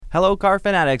Hello, car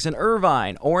fanatics in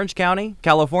Irvine, Orange County,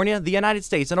 California, the United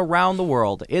States, and around the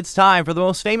world. It's time for the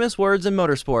most famous words in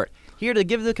motorsport. Here to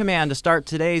give the command to start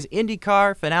today's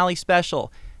IndyCar finale special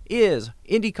is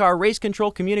IndyCar Race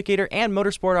Control Communicator and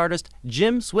motorsport artist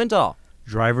Jim Swintal.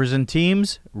 Drivers and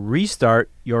teams,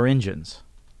 restart your engines.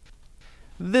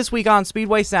 This week on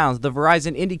Speedway Sounds, the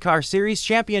Verizon IndyCar Series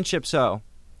Championship Show.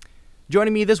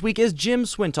 Joining me this week is Jim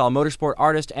Swintal, motorsport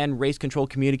artist and race control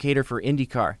communicator for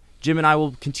IndyCar. Jim and I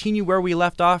will continue where we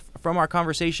left off from our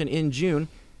conversation in June,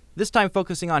 this time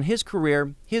focusing on his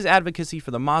career, his advocacy for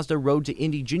the Mazda Road to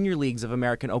Indy Junior Leagues of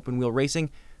American Open Wheel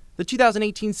Racing, the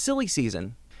 2018 silly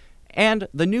season, and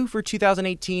the new for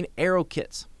 2018 Aero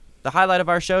Kits. The highlight of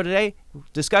our show today,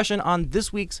 discussion on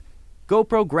this week's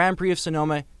GoPro Grand Prix of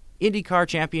Sonoma IndyCar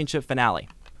Championship finale.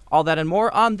 All that and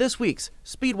more on this week's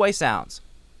Speedway Sounds.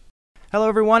 Hello,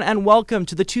 everyone, and welcome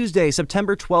to the Tuesday,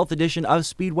 September 12th edition of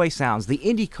Speedway Sounds, the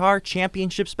IndyCar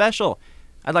Championship Special.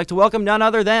 I'd like to welcome none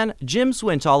other than Jim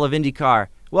Swintal of IndyCar.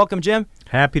 Welcome, Jim.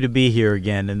 Happy to be here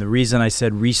again, and the reason I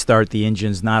said restart the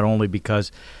engines, not only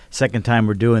because second time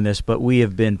we're doing this, but we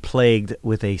have been plagued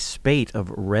with a spate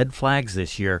of red flags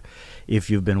this year, if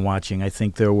you've been watching. I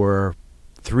think there were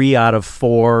 3 out of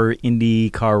 4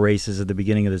 IndyCar races at the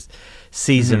beginning of this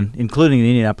season, including the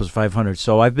Indianapolis 500.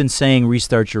 So I've been saying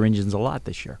restart your engines a lot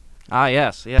this year.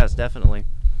 Yes, definitely.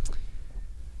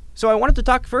 So I wanted to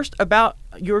talk first about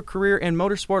your career in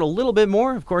motorsport a little bit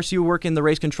more. Of course, you work in the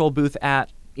race control booth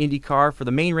at IndyCar for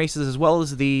the main races as well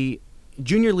as the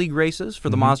Junior League races for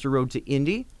the Mazda Road to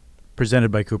Indy.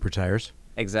 Presented by Cooper Tires.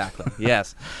 Exactly,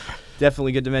 yes.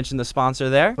 Definitely good to mention the sponsor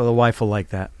there. Well, the wife will like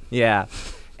that. Yeah.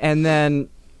 And then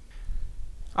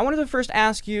I wanted to first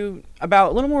ask you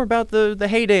about a little more about the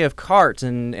heyday of karts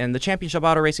and the championship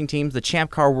auto racing teams, the Champ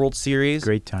Car World Series.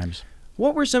 Great times.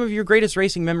 What were some of your greatest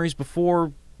racing memories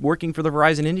before working for the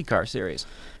Verizon IndyCar Series?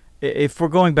 If we're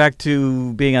going back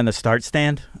to being on the start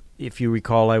stand, if you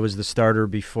recall, I was the starter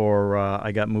before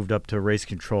I got moved up to race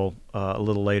control a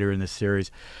little later in the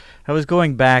series. I was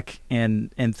going back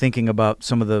and thinking about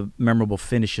some of the memorable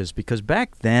finishes, because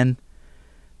back then,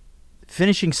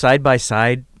 finishing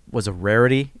side-by-side was a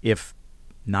rarity, if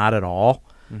not at all.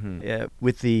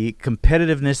 With the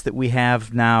competitiveness that we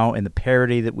have now and the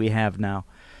parity that we have now,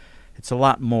 it's a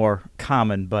lot more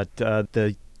common. But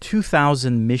the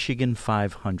 2000 Michigan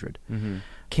 500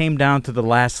 came down to the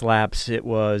last laps. It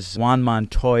was Juan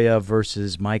Montoya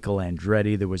versus Michael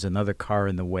Andretti. There was another car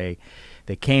in the way.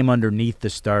 They came underneath the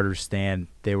starter stand.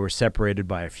 They were separated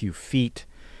by a few feet.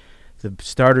 The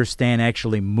starter stand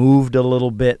actually moved a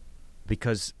little bit,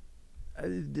 because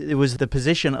it was the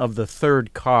position of the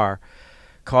third car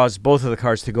caused both of the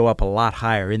cars to go up a lot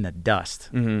higher in the dust,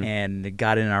 and it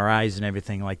got in our eyes and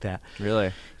everything like that.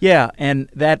 Really? Yeah, and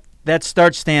that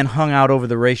start stand hung out over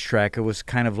the racetrack. It was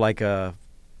kind of like a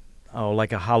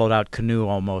hollowed-out canoe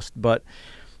almost. But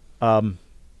the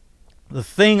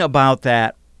thing about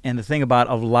that, and the thing about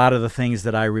a lot of the things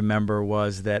that I remember,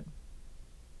 was that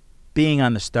being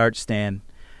on the start stand,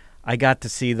 I got to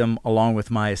see them along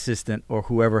with my assistant or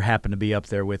whoever happened to be up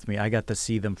there with me. I got to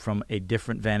see them from a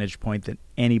different vantage point than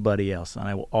anybody else, and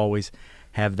I will always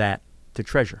have that to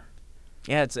treasure.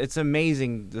 Yeah, it's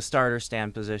amazing, the starter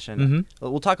stand position.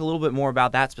 We'll talk a little bit more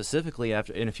about that specifically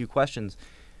in a few questions.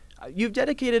 You've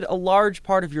dedicated a large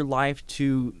part of your life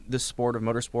to the sport of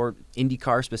motorsport,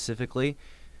 IndyCar specifically.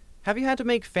 Have you had to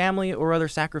make family or other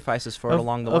sacrifices for it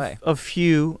along the way? A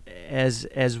few.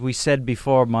 As we said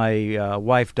before, my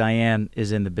wife, Diane,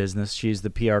 is in the business. She's the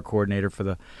PR coordinator for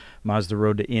the Mazda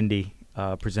Road to Indy,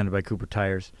 presented by Cooper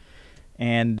Tires.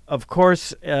 And, of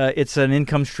course, it's an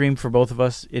income stream for both of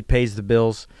us. It pays the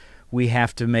bills. We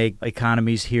have to make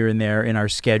economies here and there in our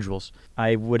schedules.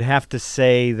 I would have to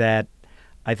say that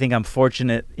I think I'm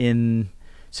fortunate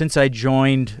since I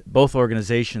joined both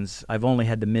organizations, I've only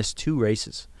had to miss 2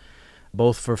 races,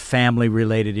 both for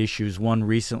family-related issues, one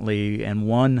recently and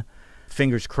one,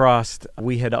 fingers crossed.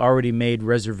 We had already made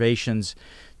reservations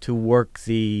to work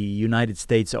the United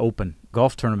States Open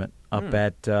golf tournament up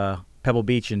at Pebble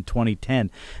Beach in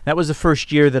 2010. That was the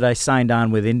first year that I signed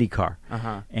on with IndyCar.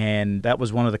 And that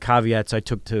was one of the caveats I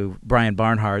took to Brian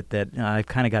Barnhart, that I've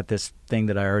kind of got this thing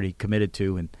that I already committed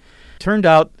to. And turned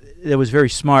out it was very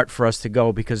smart for us to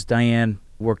go, because Diane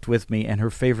worked with me, and her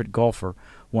favorite golfer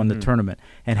won the tournament.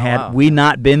 And had we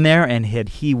not been there and had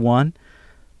he won,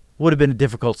 would have been a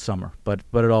difficult summer, but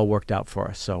it all worked out for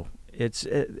us. So it's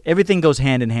everything goes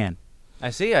hand in hand. I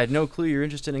see. I had no clue you're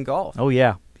interested in golf. Oh,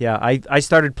 yeah. Yeah, I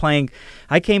started playing.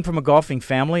 I came from a golfing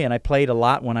family, and I played a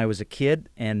lot when I was a kid,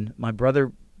 and my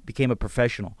brother became a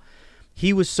professional.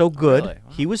 He was so good. Really?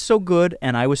 Wow. He was so good,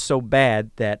 and I was so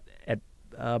bad that at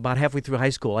about halfway through high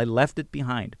school. I left it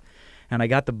behind. And I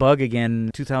got the bug again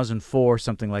in 2004,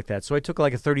 something like that. So I took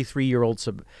like a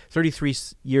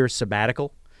 33-year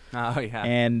sabbatical. Oh, yeah.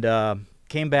 And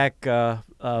came back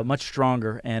much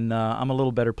stronger. And I'm a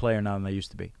little better player now than I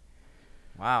used to be.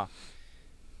 Wow.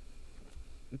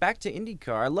 Back to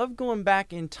IndyCar. I love going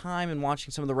back in time and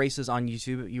watching some of the races on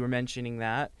YouTube. You were mentioning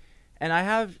that. And I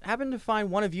have happened to find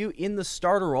one of you in the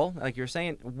starter role, like you were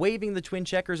saying, waving the twin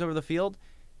checkers over the field.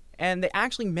 And they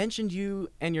actually mentioned you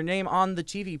and your name on the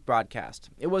TV broadcast.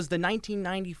 It was the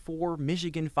 1994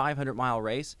 Michigan 500-mile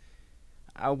race.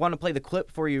 I want to play the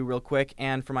clip for you real quick,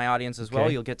 and for my audience as well.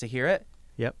 You'll get to hear it.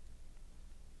 Yep.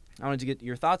 I wanted to get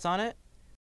your thoughts on it.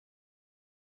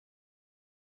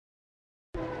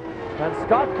 And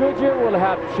Scott Goodyear will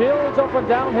have chills up and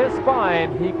down his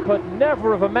spine. He could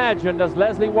never have imagined, as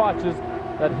Leslie watches,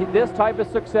 that this type of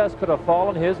success could have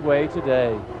fallen his way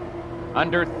today.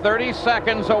 Under 30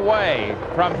 seconds away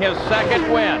from his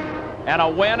second win, and a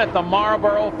win at the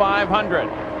Marlboro 500.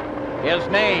 His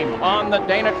name on the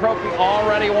Dana Trophy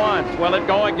already once. Will it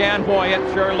go again? Boy,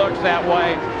 it sure looks that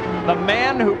way. The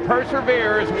man who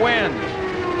perseveres wins.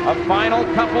 A final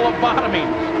couple of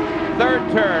bottomings.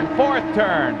 Third turn, fourth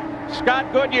turn.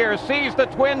 Scott Goodyear sees the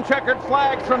twin checkered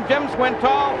flags from Jim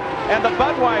Swintal, and the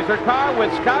Budweiser car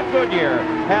with Scott Goodyear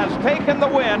has taken the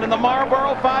win in the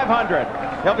Marlboro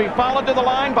 500. He'll be followed to the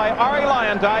line by Arie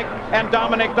Luyendyk and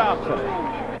Dominic Dobson.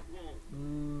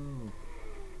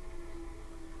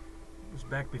 It was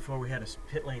back before we had a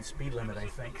pit lane speed limit, I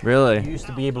think. Really? You used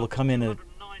to be able to come in the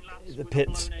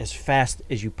pits as fast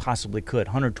as you possibly could,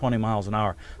 120 miles an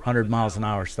hour, 100 miles an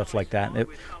hour, stuff like that.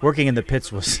 Working in the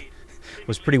pits was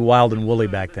pretty wild and woolly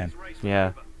back then.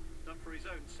 Yeah.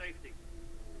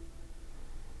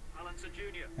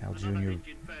 Al Jr.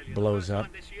 blows up.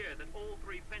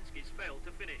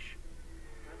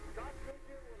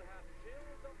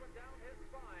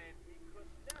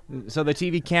 So the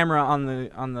TV camera on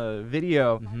the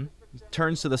video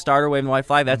turns to the starter waving the white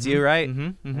flag. That's you, right?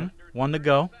 One to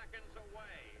go.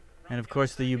 And, of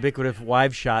course, the ubiquitous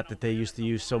wide shot that they used to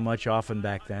use so much often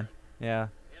back then. Yeah.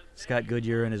 Scott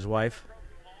Goodyear and his wife.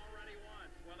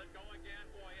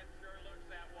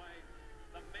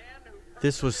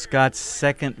 This was Scott's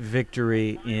second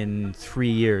victory in 3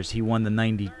 years. He won the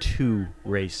 92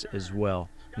 race as well.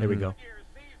 There we go.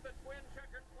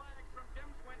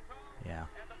 Yeah.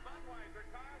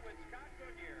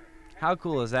 How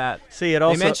cool is that? See, it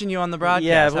also they mention you on the broadcast.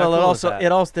 Yeah, How well, cool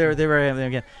it also they were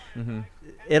again.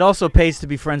 It also pays to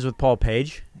be friends with Paul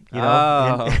Page. You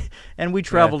know, and we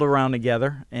traveled around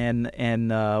together, and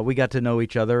we got to know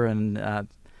each other and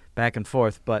back and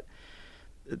forth. But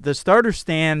the starter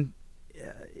stand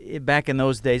back in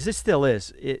those days, it still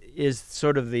is. It is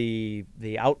sort of the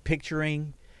out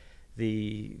picturing,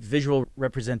 the visual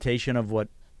representation of what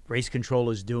race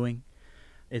control is doing.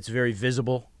 It's very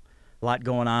visible. A lot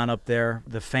going on up there.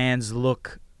 The fans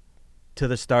look to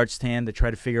the start stand to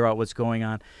try to figure out what's going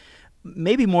on.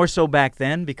 Maybe more so back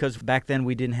then, because back then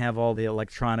we didn't have all the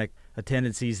electronic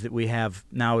tendencies that we have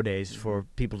nowadays for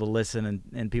people to listen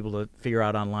and people to figure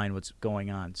out online what's going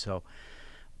on. So,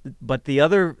 but the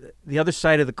other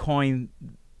side of the coin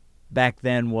back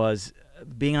then was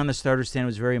being on the starter stand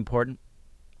was very important.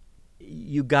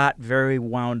 You got very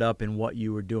wound up in what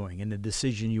you were doing and the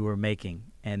decision you were making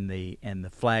and the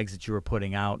flags that you were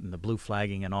putting out and the blue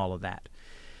flagging and all of that.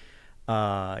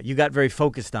 You got very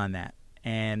focused on that.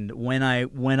 And when I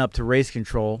went up to race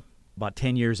control, about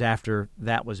 10 years after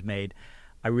that was made,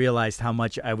 I realized how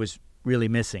much I was really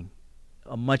missing.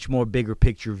 A much more bigger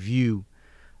picture view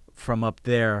from up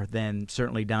there than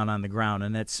certainly down on the ground.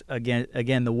 And that's,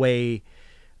 again the way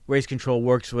race control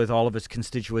works with all of its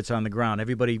constituents on the ground.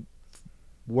 Everybody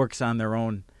works on their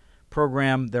own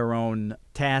program, their own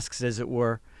tasks, as it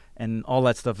were, and all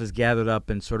that stuff is gathered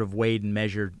up and sort of weighed and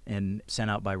measured and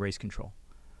sent out by race control.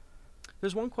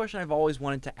 There's one question I've always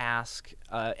wanted to ask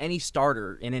any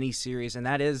starter in any series, and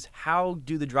that is, how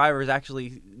do the drivers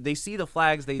actually, they see the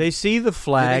flags. They see the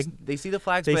flag. They see the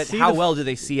flags, but how well do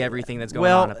they see everything that's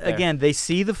going on up there? Well, again, they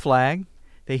see the flag.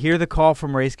 They hear the call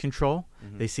from race control.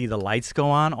 They see the lights go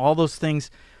on, all those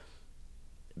things.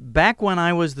 Back when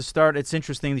I was the starter, it's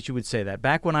interesting that you would say that.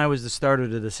 Back when I was the starter,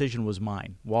 the decision was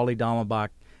mine. Wally Dallenbach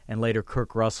and later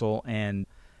Kirk Russell and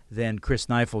then Chris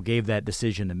Neifel gave that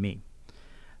decision to me,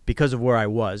 because of where I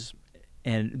was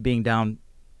and being down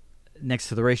next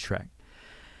to the racetrack.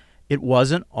 It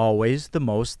wasn't always the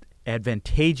most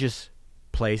advantageous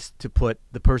place to put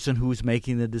the person who's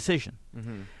making the decision.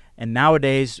 And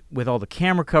nowadays, with all the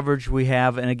camera coverage we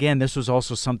have, and again, this was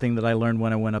also something that I learned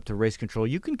when I went up to race control,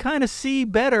 you can kind of see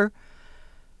better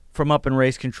from up in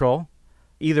race control.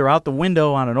 either out the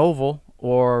window on an oval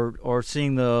or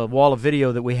seeing the wall of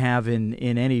video that we have in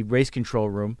any race control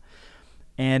room.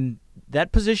 And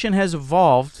that position has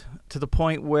evolved to the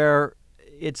point where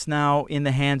it's now in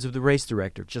the hands of the race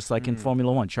director, just like in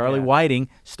Formula One. Charlie Whiting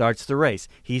starts the race.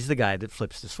 He's the guy that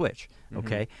flips the switch,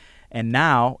 okay? And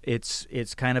now it's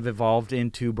kind of evolved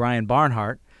into Brian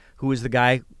Barnhart, who is the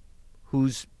guy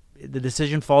who's the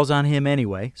decision falls on him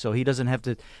anyway, so he doesn't have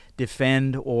to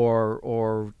defend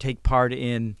or take part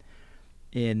in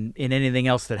anything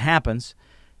else that happens.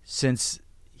 Since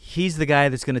he's the guy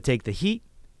that's going to take the heat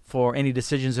for any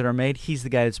decisions that are made, he's the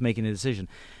guy that's making the decision.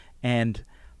 And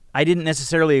I didn't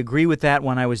necessarily agree with that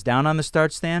when I was down on the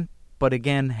start stand, but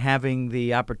again, having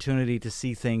the opportunity to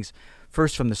see things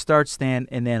first from the start stand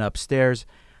and then upstairs,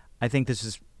 I think this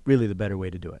is really the better way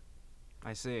to do it.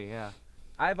 I see, yeah.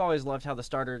 I've always loved how the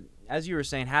starter, as you were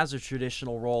saying, has a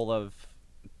traditional role of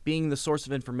being the source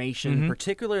of information,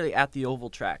 particularly at the oval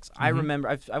tracks. I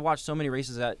remember I watched so many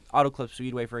races at Auto Club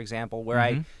Speedway, for example, where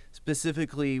I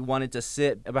specifically wanted to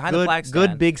sit behind the flag stand.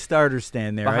 Good big starter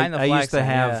stand there. I used to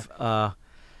have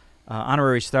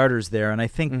honorary starters there, and I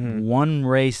think one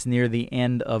race near the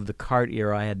end of the kart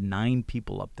era, I had 9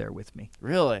 people up there with me.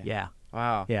 Really? Yeah.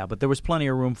 Wow. Yeah, but there was plenty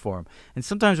of room for them. And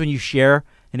sometimes when you share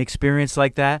an experience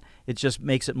like that, it just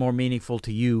makes it more meaningful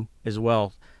to you as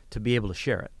well to be able to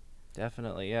share it.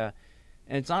 Definitely, yeah.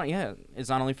 And it's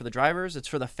not only for the drivers, it's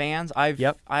for the fans.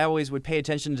 I always would pay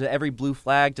attention to every blue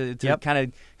flag to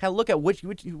kind of look at which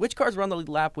cars were on the lead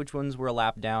lap, which ones were a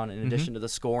lap down, in addition to the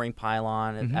scoring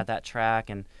pylon at that track.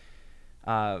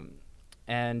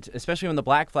 And especially when the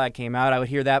black flag came out, I would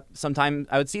hear that sometimes.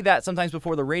 I would see that sometimes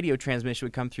before the radio transmission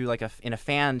would come through, like in a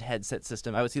fan headset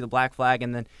system. I would see the black flag,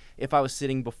 and then if I was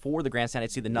sitting before the grandstand,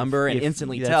 I'd see the number and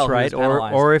instantly tell who was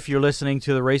penalized. Or if you're listening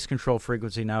to the race control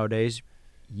frequency nowadays,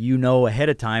 you know ahead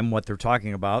of time what they're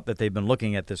talking about, that they've been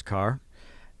looking at this car,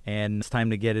 and it's time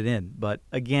to get it in. But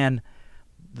again,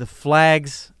 the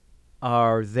flags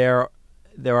are there.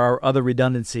 There are other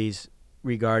redundancies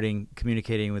regarding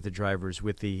communicating with the drivers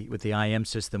with the IM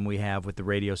system we have, with the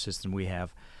radio system we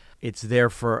have. It's there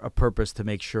for a purpose to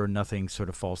make sure nothing sort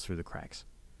of falls through the cracks.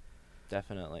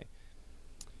 Definitely.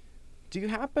 Do you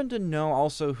happen to know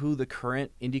also who the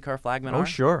current IndyCar flagmen are?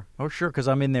 Oh, sure, because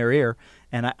I'm in their ear,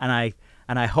 and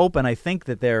I hope and I think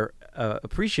that they're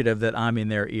appreciative that I'm in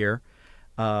their ear,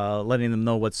 letting them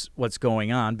know what's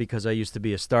going on, because I used to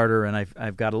be a starter and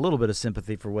I've got a little bit of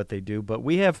sympathy for what they do. But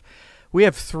we have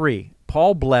 3.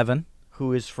 Paul Blevin,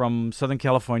 who is from Southern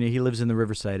California. He lives in the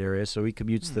Riverside area, so he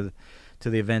commutes to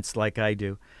the events like I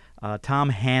do.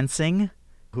 Tom Hansing,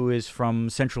 who is from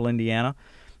Central Indiana.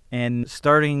 And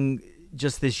starting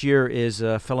just this year is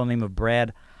a fellow named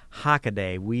Brad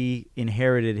Hockaday. We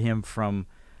inherited him from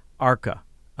ARCA,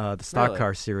 the stock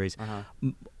car series,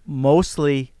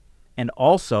 mostly and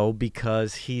also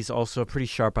because he's also a pretty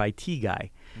sharp IT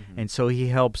guy. And so he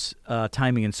helps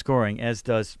timing and scoring, as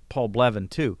does Paul Blevin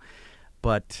too.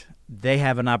 But they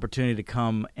have an opportunity to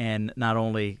come and not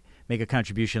only make a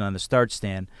contribution on the start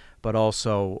stand, but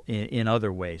also in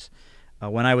other ways.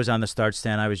 When I was on the start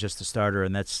stand, I was just a starter,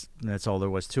 and that's all there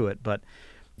was to it. But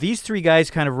these 3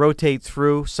 guys kind of rotate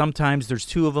through. Sometimes there's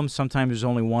 2 of them. Sometimes there's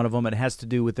only 1 of them. It has to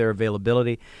do with their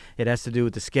availability. It has to do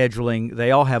with the scheduling. They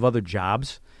all have other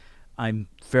jobs, I'm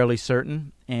fairly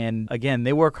certain. And, again,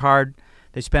 they work hard.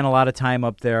 They spend a lot of time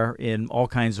up there in all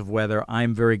kinds of weather.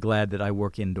 I'm very glad that I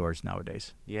work indoors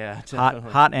nowadays. Yeah,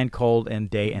 definitely. Hot and cold and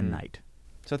day and night.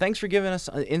 So thanks for giving us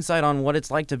insight on what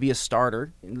it's like to be a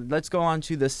starter. Let's go on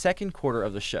to the second quarter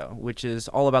of the show, which is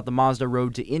all about the Mazda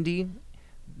Road to Indy.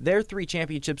 Their 3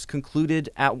 championships concluded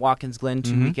at Watkins Glen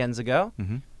 2 weekends ago.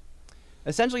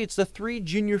 Essentially, it's the 3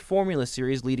 junior Formula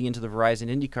Series leading into the Verizon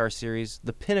IndyCar Series,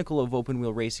 the pinnacle of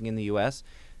open-wheel racing in the U.S.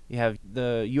 You have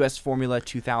the U.S. Formula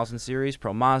 2000 Series,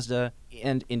 Pro Mazda,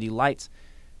 and Indy Lights.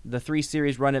 The 3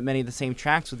 series run at many of the same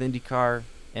tracks with IndyCar,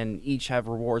 and each have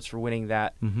rewards for winning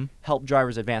that help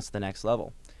drivers advance to the next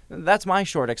level. That's my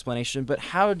short explanation, but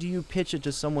how do you pitch it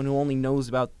to someone who only knows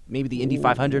about maybe the Indy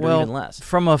 500 or even less?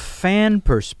 From a fan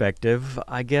perspective,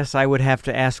 I guess I would have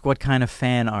to ask, what kind of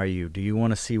fan are you? Do you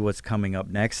want to see what's coming up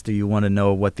next? Do you want to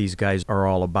know what these guys are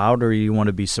all about, or do you want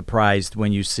to be surprised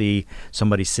when you see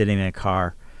somebody sitting in a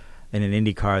car, in an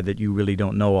Indy car, that you really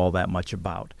don't know all that much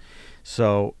about?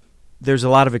 So there's a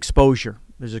lot of exposure.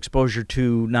 There's exposure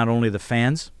to not only the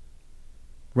fans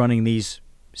running these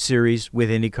series with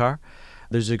IndyCar.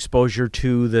 There's exposure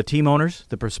to the team owners,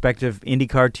 the prospective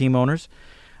IndyCar team owners.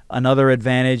 Another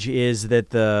advantage is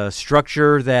that the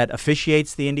structure that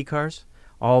officiates the IndyCars,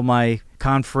 all my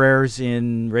confreres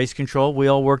in race control, we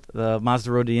all worked the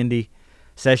Mazda Road to Indy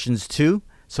sessions too,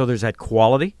 so there's that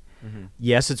quality.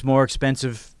 Yes, it's more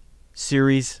expensive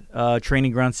series,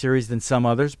 training ground series than some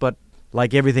others, but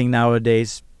like everything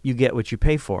nowadays, you get what you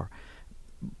pay for.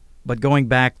 But going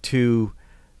back to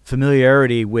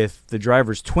familiarity with the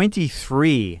drivers,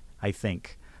 23, I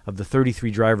think, of the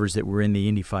 33 drivers that were in the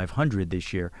Indy 500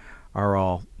 this year are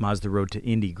all Mazda Road to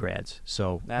Indy grads.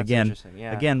 So That's again, interesting,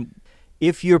 yeah.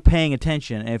 If you're paying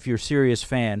attention and if you're a serious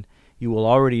fan, you will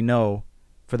already know,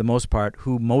 for the most part,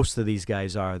 who most of these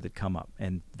guys are that come up.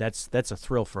 And that's a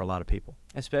thrill for a lot of people.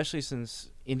 Especially since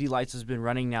Indy Lights has been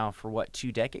running now for,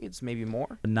 2 decades, maybe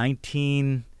more?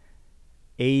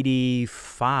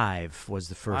 1985 was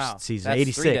the first season. That's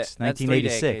 86,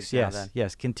 1986,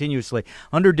 yes, continuously.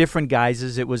 Under different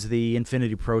guises. It was the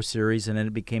Infinity Pro Series, and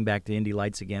then it came back to Indy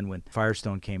Lights again when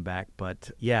Firestone came back.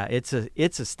 But, yeah, it's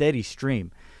a steady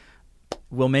stream.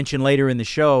 We'll mention later in the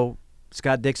show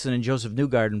Scott Dixon and Joseph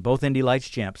Newgarden, both Indy Lights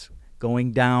champs,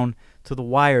 going down to the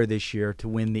wire this year to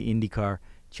win the IndyCar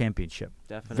championship.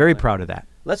 Definitely. Very proud of that.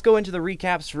 Let's go into the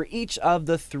recaps for each of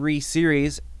the 3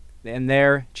 series and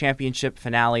their championship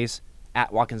finales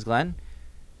at Watkins Glen.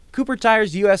 Cooper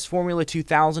Tires U.S. Formula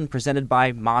 2000 presented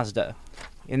by Mazda.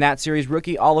 In that series,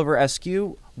 rookie Oliver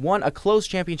Askew won a close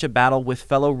championship battle with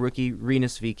fellow rookie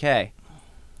Rinus VeeKay.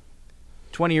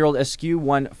 20-year-old Askew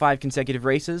won 5 consecutive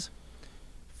races.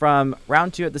 From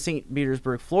round 2 at the St.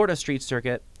 Petersburg, Florida Street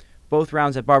Circuit, both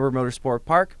rounds at Barber Motorsport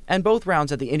Park, and both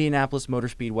rounds at the Indianapolis Motor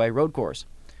Speedway Road Course.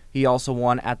 He also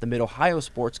won at the Mid-Ohio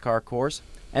Sports Car Course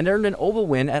and earned an oval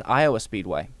win at Iowa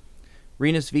Speedway.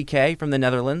 Rinus VeeKay from the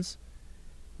Netherlands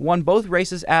won both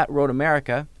races at Road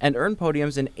America and earned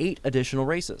podiums in 8 additional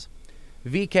races.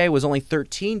 VeeKay was only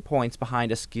 13 points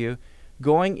behind Askew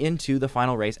going into the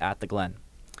final race at the Glen.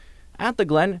 At the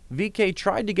Glen, VeeKay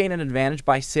tried to gain an advantage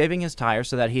by saving his tires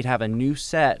so that he'd have a new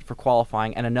set for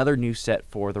qualifying and another new set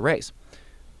for the race.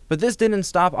 But this didn't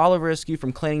stop Oliver Askew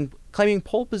from claiming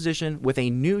pole position with a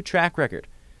new track record,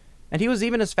 and he was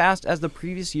even as fast as the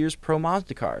previous year's Pro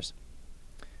Mazda cars.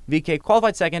 VeeKay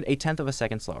qualified second, a tenth of a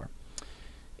second slower.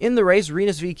 In the race,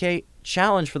 Rinus VeeKay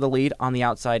challenged for the lead on the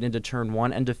outside into turn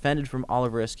 1 and defended from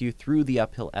Oliver Askew through the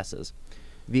uphill S's.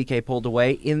 VeeKay pulled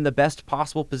away in the best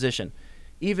possible position.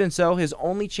 Even so, his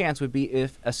only chance would be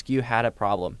if Askew had a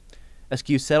problem.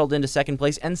 Askew settled into second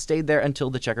place and stayed there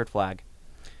until the checkered flag.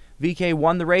 VeeKay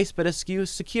won the race, but Askew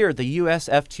secured the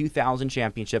USF 2000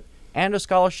 championship and a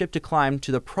scholarship to climb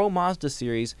to the Pro Mazda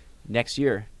Series next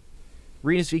year.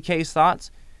 Rinus VeeKay's thoughts?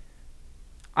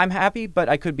 I'm happy, but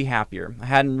I could be happier. I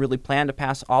hadn't really planned to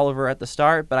pass Oliver at the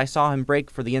start, but I saw him brake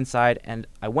for the inside, and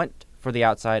I went for the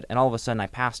outside, and all of a sudden I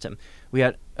passed him. We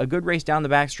had a good race down the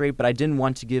back straight, but I didn't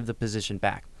want to give the position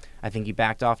back. I think he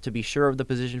backed off to be sure of the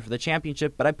position for the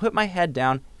championship, but I put my head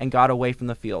down and got away from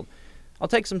the field. I'll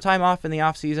take some time off in the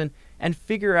off-season and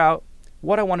figure out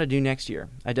what I want to do next year.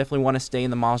 I definitely want to stay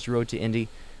in the Mazda Road to Indy.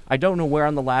 I don't know where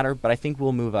on the ladder, but I think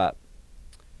we'll move up.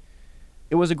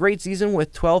 It was a great season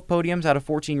with 12 podiums out of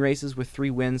 14 races with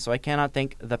 3 wins, so I cannot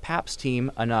thank the Paps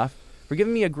team enough for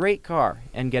giving me a great car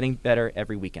and getting better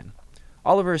every weekend.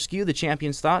 Oliver Askew, the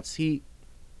champion's thoughts. He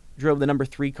drove the number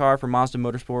 3 car for Mazda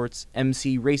Motorsports,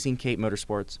 MC Racing Cape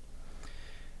Motorsports.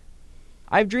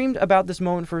 I've dreamed about this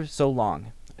moment for so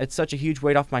long. It's such a huge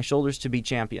weight off my shoulders to be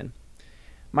champion.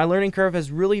 My learning curve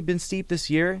has really been steep this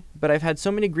year, but I've had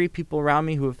so many great people around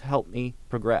me who have helped me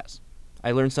progress.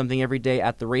 I learned something every day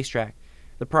at the racetrack.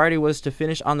 The priority was to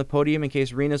finish on the podium in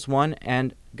case Rinus won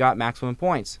and got maximum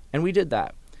points, and we did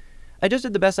that. I just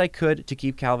did the best I could to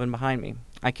keep Calvin behind me.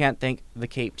 I can't thank the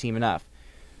Cape team enough.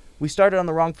 We started on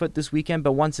the wrong foot this weekend,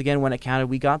 but once again, when it counted,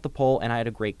 we got the pole, and I had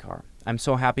a great car. I'm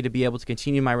so happy to be able to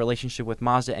continue my relationship with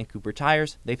Mazda and Cooper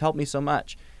Tires. They've helped me so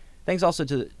much. Thanks also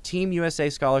to the Team USA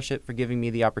Scholarship for giving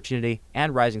me the opportunity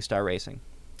and Rising Star Racing.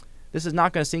 This is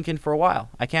not going to sink in for a while.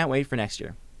 I can't wait for next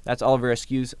year. That's Oliver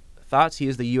Askew's thoughts. He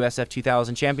is the USF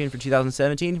 2000 champion for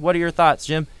 2017. What are your thoughts,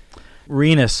 Jim?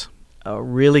 Rinus, a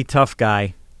really tough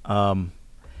guy.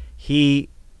 He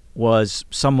was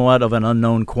somewhat of an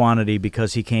unknown quantity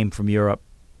because he came from Europe.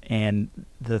 And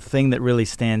the thing that really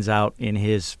stands out in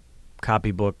his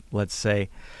copybook, let's say,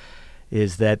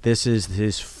 is that this is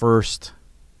his first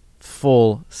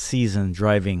full season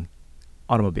driving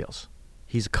automobiles.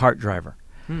 He's a kart driver.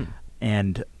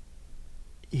 And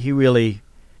he really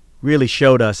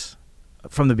showed us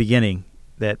from the beginning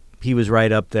that he was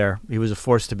right up there. He was a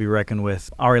force to be reckoned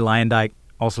with. Arie Luyendyk,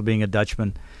 also being a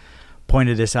Dutchman,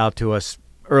 pointed this out to us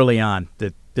early on,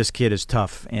 that this kid is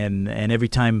tough. And every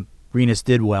time Rinus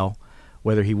did well,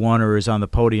 whether he won or is on the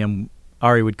podium,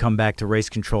 Arie would come back to race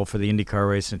control for the IndyCar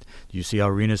race. And do you see how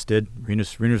Rinus did?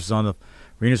 Rinus was on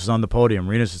the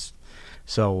podium.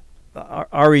 So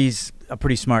Arie's a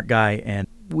pretty smart guy, and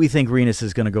we think Renus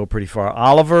is going to go pretty far.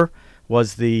 Oliver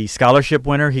was the scholarship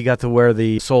winner. He got to wear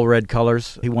the Soul Red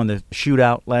colors. He won the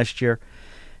shootout last year.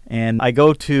 And I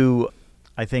go to,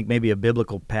 I think, maybe a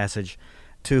biblical passage,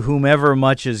 to whomever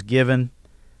much is given,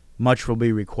 much will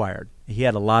be required. He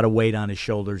had a lot of weight on his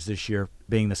shoulders this year,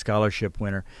 being the scholarship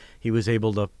winner. He was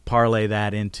able to parlay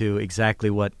that into exactly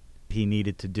what he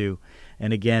needed to do.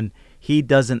 And again, he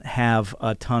doesn't have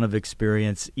a ton of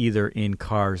experience either in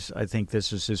cars. I think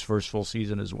this is his first full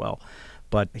season as well.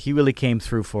 But he really came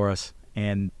through for us,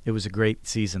 and it was a great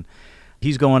season.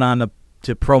 He's going on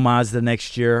to Pro Mazda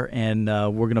next year, and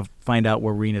we're going to find out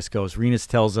where Renus goes. Renus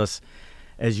tells us,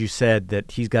 as you said,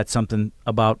 that he's got something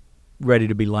about ready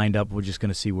to be lined up. We're just going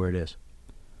to see where it is.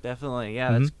 Definitely,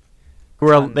 yeah. That's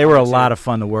they were a lot of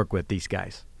fun to work with, these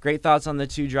guys. Great thoughts on the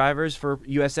two drivers for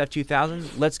USF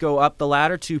 2000. Let's go up the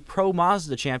ladder to Pro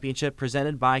Mazda Championship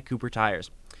presented by Cooper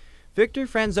Tires. Victor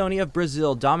Franzoni of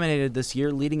Brazil dominated this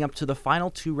year, leading up to the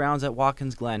final 2 rounds at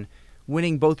Watkins Glen,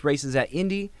 winning both races at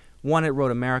Indy, one at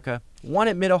Road America, one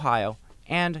at Mid-Ohio,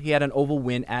 and he had an oval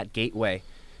win at Gateway.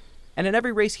 And in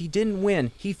every race he didn't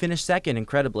win, he finished second,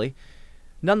 incredibly.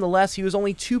 Nonetheless, he was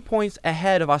only 2 points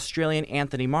ahead of Australian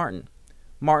Anthony Martin.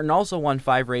 Martin also won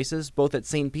 5 races, both at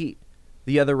St. Pete,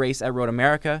 the other race at Road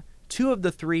America, 2 of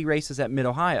the 3 races at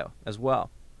Mid-Ohio as well.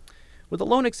 With the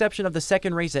lone exception of the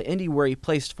second race at Indy where he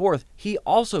placed 4th, he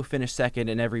also finished second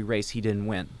in every race he didn't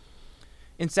win.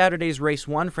 In Saturday's race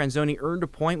 1, Franzoni earned a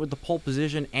point with the pole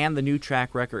position and the new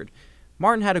track record.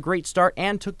 Martin had a great start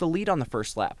and took the lead on the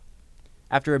first lap.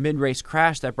 After a mid-race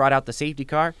crash that brought out the safety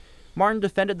car, Martin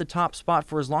defended the top spot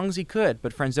for as long as he could,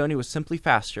 but Franzoni was simply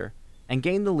faster and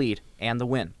gained the lead and the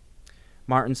win.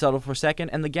 Martin settled for second,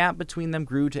 and the gap between them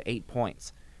grew to 8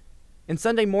 points. In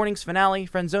Sunday morning's finale,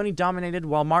 Franzoni dominated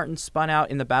while Martin spun out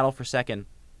in the battle for second.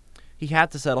 He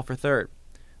had to settle for third.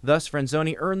 Thus,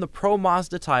 Franzoni earned the Pro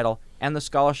Mazda title and the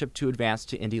scholarship to advance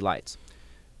to Indy Lights.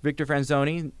 Victor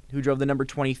Franzoni, who drove the number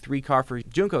 23 car for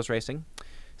Juncos Racing,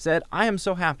 said, "I am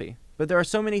so happy, but there are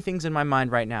so many things in my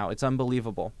mind right now. It's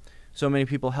unbelievable. So many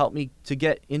people helped me to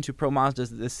get into Pro Mazdas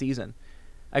this season.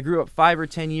 I grew up 5 or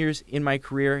 10 years in my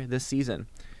career this season.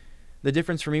 The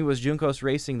difference for me was Juncos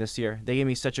Racing this year. They gave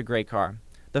me such a great car.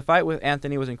 The fight with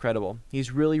Anthony was incredible.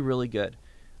 He's really, really good.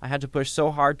 I had to push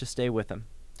so hard to stay with him.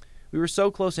 We were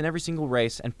so close in every single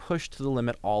race and pushed to the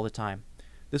limit all the time.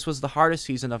 This was the hardest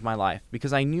season of my life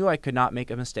because I knew I could not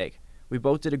make a mistake. We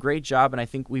both did a great job, and I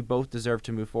think we both deserve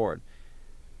to move forward.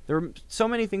 There were so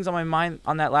many things on my mind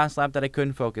on that last lap that I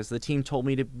couldn't focus. The team told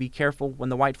me to be careful when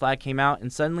the white flag came out,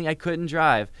 and suddenly I couldn't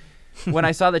drive. When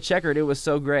I saw the checkered, it was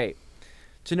so great.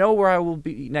 To know where I will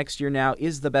be next year now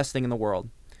is the best thing in the world.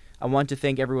 I want to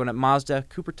thank everyone at Mazda,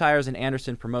 Cooper Tires, and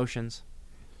Anderson Promotions.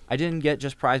 I didn't get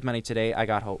just prize money today. I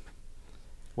got hope."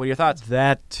 What are your thoughts?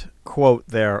 That quote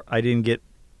there, I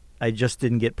just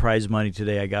didn't get prize money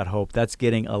today. I got hope. That's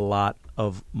getting a lot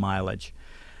of mileage,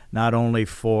 not only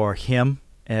for him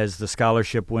as the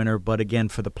scholarship winner, but again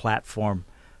for the platform,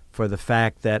 for the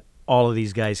fact that all of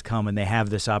these guys come and they have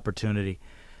this opportunity,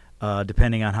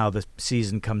 depending on how the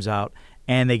season comes out,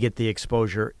 and they get the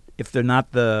exposure. If they're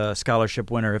not the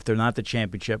scholarship winner, if they're not the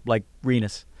championship, like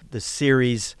Renus, the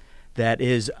series that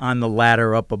is on the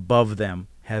ladder up above them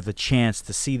have a chance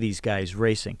to see these guys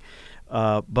racing.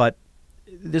 But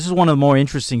this is one of the more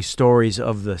interesting stories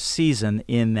of the season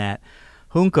in that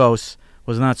Juncos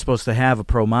was not supposed to have a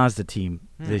Pro Mazda team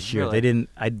this year. Really?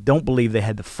 I don't believe they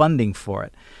had the funding for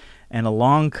it. And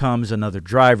along comes another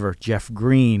driver, Jeff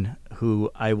Green,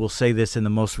 who, I will say this in the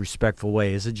most respectful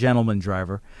way, is a gentleman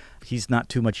driver. He's not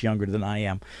too much younger than I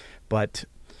am. But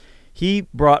he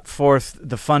brought forth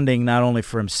the funding not only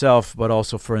for himself, but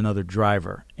also for another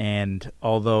driver. And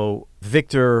although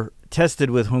Victor tested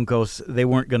with Juncos, they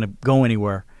weren't going to go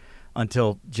anywhere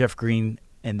until Jeff Green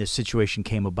and this situation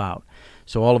came about.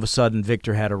 So all of a sudden,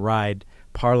 Victor had a ride,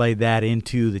 parlay that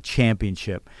into the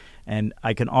championship. And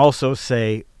I can also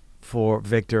say for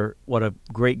Victor, what a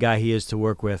great guy he is to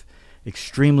work with,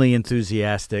 extremely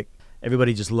enthusiastic.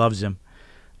 Everybody just loves him.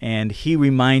 And he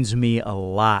reminds me a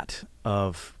lot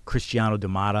of Cristiano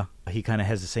D'Amata. He kind of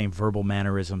has the same verbal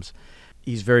mannerisms.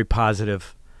 He's very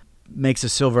positive, makes a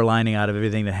silver lining out of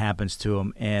everything that happens to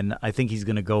him, and I think he's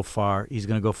going to go far. He's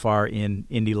going to go far in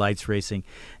Indy Lights racing,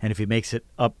 and if he makes it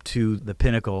up to the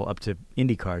pinnacle, up to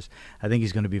Indy cars, I think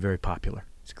he's going to be very popular.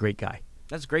 He's a great guy.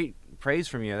 That's great praise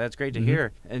from you. That's great to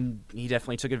hear. And he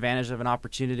definitely took advantage of an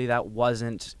opportunity that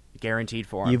wasn't guaranteed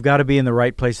for him. You've got to be in the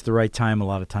right place at the right time a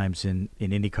lot of times in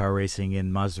IndyCar racing,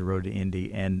 in Mazda Road to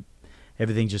Indy, and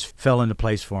everything just fell into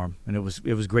place for him. And it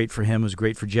was great for him. It was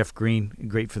great for Jeff Green,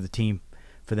 great for the team,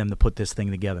 for them to put this thing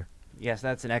together. Yes,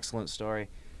 that's an excellent story.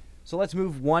 So let's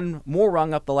move one more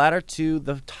rung up the ladder to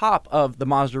the top of the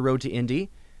Mazda Road to Indy,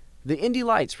 the Indy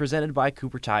Lights presented by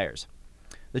Cooper Tires.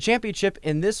 The championship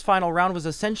in this final round was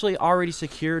essentially already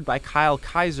secured by Kyle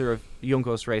Kaiser of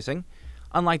Juncos Racing.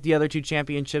 Unlike the other two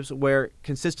championships where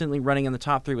consistently running in the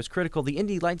top three was critical, the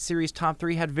Indy Lights Series top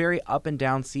three had very up and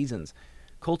down seasons.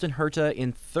 Colton Herta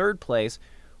in third place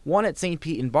won at St.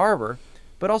 Pete and Barber,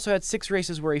 but also had 6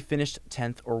 races where he finished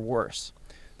 10th or worse.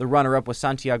 The runner-up was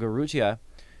Santiago Urrutia,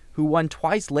 who won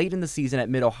twice late in the season at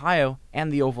Mid-Ohio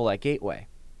and the Oval at Gateway.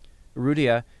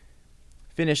 Urrutia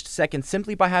finished second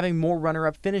simply by having more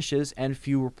runner-up finishes and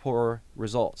fewer poor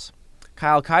results.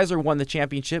 Kyle Kaiser won the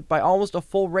championship by almost a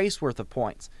full race worth of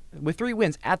points. With 3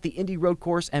 wins at the Indy Road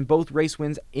Course and both race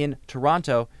wins in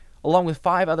Toronto, along with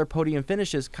 5 other podium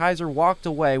finishes, Kaiser walked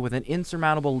away with an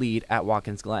insurmountable lead at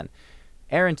Watkins Glen.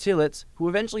 Aaron Tillitz, who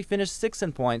eventually finished 6th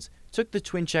in points, took the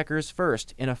Twin Checkers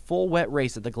first in a full wet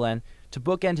race at the Glen to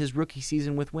bookend his rookie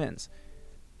season with wins.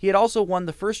 He had also won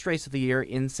the first race of the year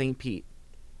in St. Pete.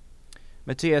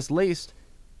 Matthias Leist,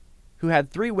 who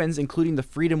had 3 wins including the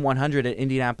Freedom 100 at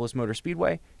Indianapolis Motor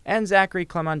Speedway, and Zachary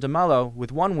Clement de Mello,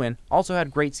 with 1 win, also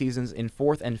had great seasons in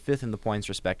 4th and 5th in the points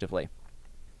respectively.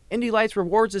 Indy Lights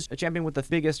rewards a champion with the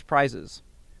biggest prizes.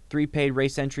 3 paid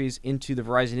race entries into the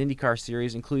Verizon IndyCar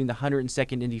Series, including the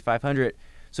 102nd Indy 500,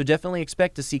 so definitely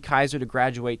expect to see Kaiser to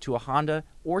graduate to a Honda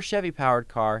or Chevy-powered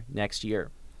car next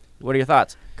year. What are your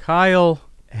thoughts? Kyle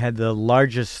had the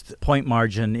largest point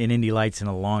margin in Indy Lights in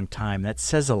a long time. That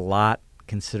says a lot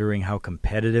considering how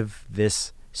competitive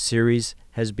this series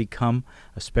has become,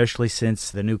 especially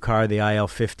since the new car, the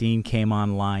IL-15, came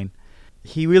online.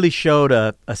 He really showed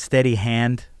a steady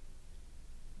hand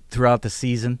throughout the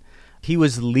season. He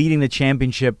was leading the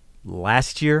championship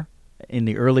last year in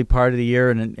the early part of the year,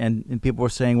 and people were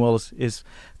saying, well, is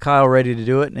Kyle ready to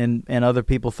do it? And other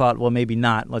people thought, well, maybe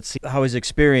not. Let's see how his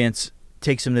experience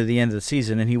takes him to the end of the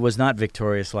season. And he was not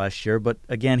victorious last year, but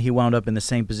again, he wound up in the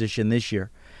same position this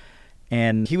year.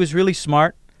 And he was really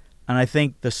smart, and I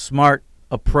think the smart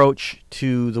approach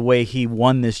to the way he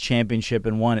won this championship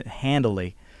and won it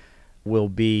handily will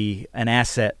be an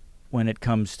asset when it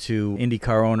comes to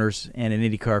IndyCar owners and an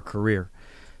IndyCar career.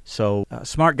 So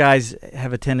smart guys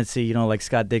have a tendency, like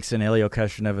Scott Dixon, Helio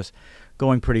Castroneves,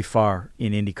 going pretty far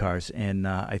in IndyCars, and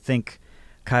I think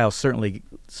Kyle certainly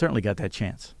got that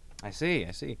chance. I see.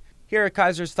 Here are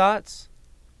Kaiser's thoughts.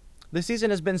 The season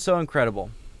has been so incredible.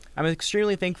 I'm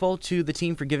extremely thankful to the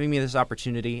team for giving me this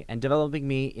opportunity and developing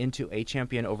me into a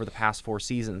champion over the past 4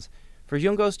 seasons. For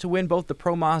Juncos to win both the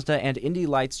Pro Mazda and Indy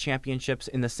Lights championships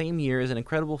in the same year is an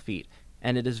incredible feat,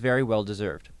 and it is very well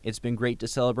deserved. It's been great to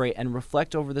celebrate and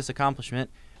reflect over this accomplishment,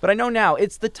 but I know now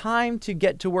it's the time to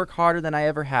get to work harder than I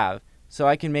ever have so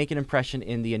I can make an impression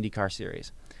in the IndyCar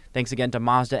series. Thanks again to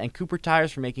Mazda and Cooper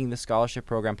Tires for making this scholarship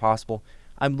program possible.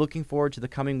 I'm looking forward to the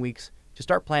coming weeks to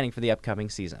start planning for the upcoming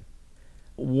season.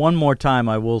 One more time,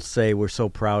 I will say we're so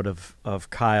proud of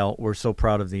Kyle. We're so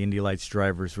proud of the Indy Lights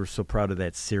drivers. We're so proud of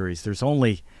that series. There's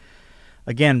only,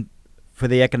 again, for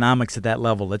the economics at that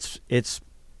level, it's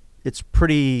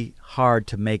pretty hard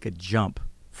to make a jump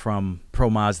from Pro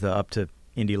Mazda up to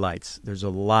Indy Lights. There's a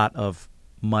lot of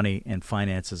money and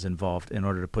finances involved in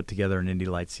order to put together an Indy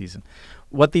Lights season.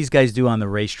 What these guys do on the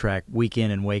racetrack week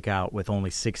in and week out with only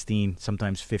 16,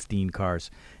 sometimes 15 cars,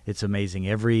 it's amazing.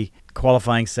 Every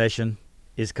qualifying session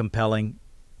is compelling,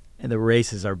 and the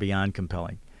races are beyond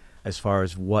compelling as far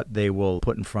as what they will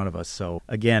put in front of us. So,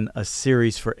 again, a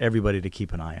series for everybody to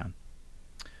keep an eye on.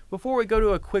 Before we go to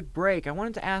a quick break, I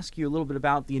wanted to ask you a little bit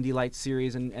about the Indy Lights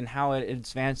series and how it's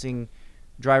advancing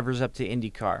drivers up to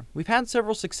IndyCar. We've had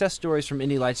several success stories from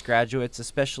Indy Lights graduates,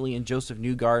 especially in Joseph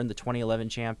Newgarden, the 2011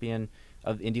 champion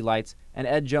of Indy Lights, and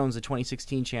Ed Jones, the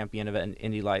 2016 champion of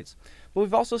Indy Lights. But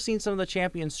we've also seen some of the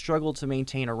champions struggle to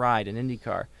maintain a ride in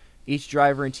IndyCar. Each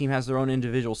driver and team has their own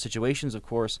individual situations, of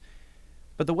course,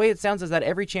 but the way it sounds is that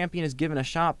every champion is given a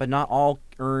shot, but not all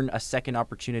earn a second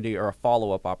opportunity or a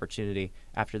follow-up opportunity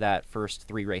after that first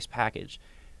 3-race package.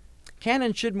 Can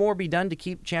and should more be done to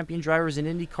keep champion drivers in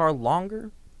IndyCar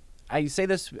longer? I say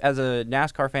this as a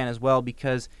NASCAR fan as well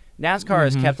because NASCAR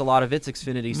has kept a lot of its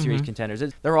Xfinity Series contenders.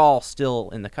 They're all still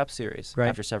in the Cup Series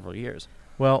after several years.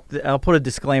 Well, I'll put a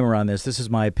disclaimer on this. This is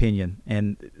my opinion,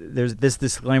 and this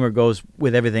disclaimer goes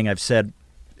with everything I've said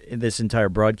in this entire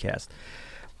broadcast.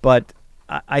 But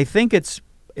I think it's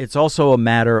also a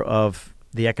matter of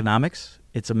the economics.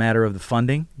 It's a matter of the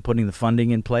funding, putting the funding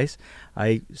in place.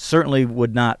 I certainly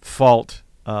would not fault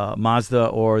Mazda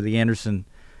or the Anderson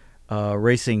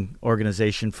Racing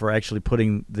organization for actually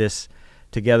putting this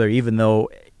together, even though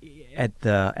at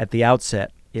the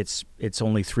outset it's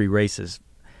only 3 races,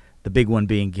 the big one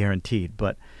being guaranteed.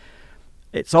 But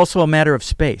It's also a matter of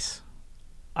space.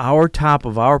 Our top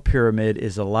of our pyramid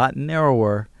is a lot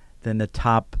narrower than the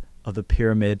top of the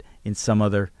pyramid in some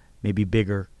other, maybe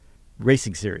bigger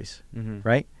racing series,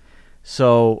 right?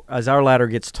 So as our ladder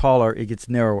gets taller, it gets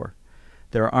narrower.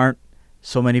 There aren't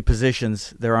so many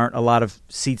positions. There aren't a lot of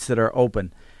seats that are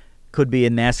open. Could be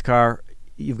in NASCAR.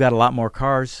 You've got a lot more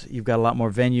cars. You've got a lot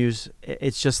more venues.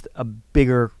 It's just a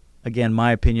bigger, again,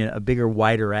 my opinion, a bigger,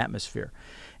 wider atmosphere.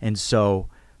 And so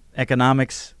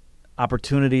economics,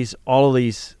 opportunities, all of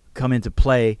these come into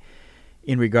play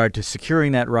in regard to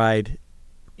securing that ride,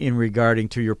 in regarding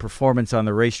to your performance on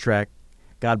the racetrack.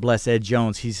 God bless Ed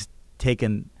Jones. He's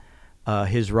taken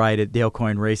his ride at Dale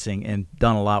Coyne Racing and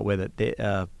done a lot with it.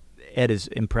 Ed has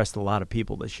impressed a lot of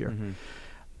people this year.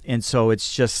 And so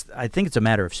it's just, I think it's a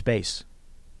matter of space,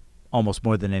 almost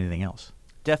more than anything else.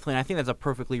 Definitely, and I think that's a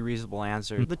perfectly reasonable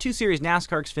answer. The two series,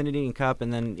 NASCAR, Xfinity, and Cup,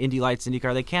 and then Indy Lights,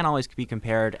 IndyCar, they can't always be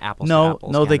compared apples to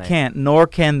apples. No, they can't, nor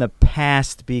can the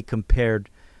past be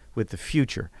compared with the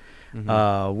future.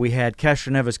 We had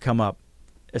Castroneves come up,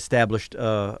 established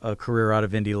a career out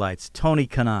of Indy Lights. Tony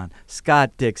Kanaan,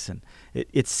 Scott Dixon.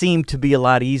 It seemed to be a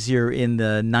lot easier in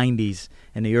the 90s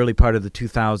and the early part of the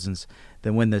 2000s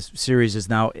than when the series has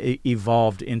now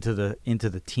evolved into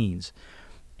the teens.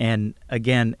 And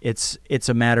again, it's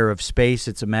a matter of space.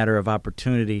 It's a matter of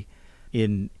opportunity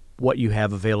in what you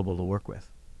have available to work with.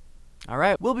 All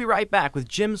right. We'll be right back with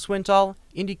Jim Swintal,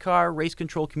 IndyCar, Race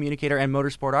Control Communicator, and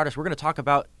Motorsport Artist. We're going to talk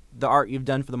about the art you've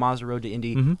done for the Mazda Road to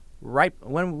Indy right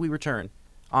when we return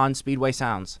on Speedway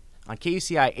Sounds on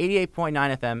KUCI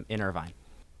 88.9 FM in Irvine.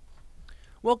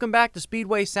 Welcome back to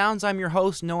Speedway Sounds. I'm your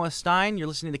host, Noah Stein. You're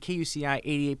listening to KUCI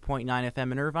 88.9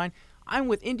 FM in Irvine. I'm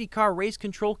with IndyCar Race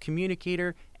Control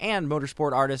Communicator and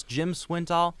Motorsport Artist Jim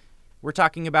Swintal. We're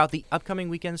talking about the upcoming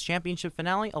weekend's championship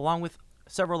finale, along with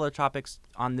several other topics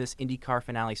on this IndyCar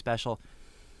finale special.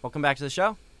 Welcome back to the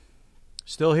show.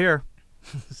 Still here.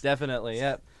 Definitely,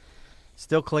 yep.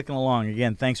 Still clicking along.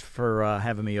 Again, thanks for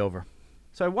having me over.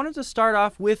 So I wanted to start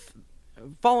off with,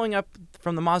 following up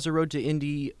from the Mazda Road to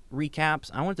Indy recaps,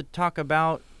 I wanted to talk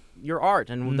about your art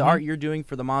and the art you're doing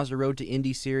for the Mazda Road to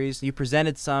Indy series. You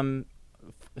presented some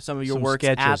of your works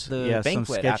sketches. at the banquet. Some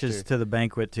sketches after. to the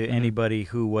banquet to anybody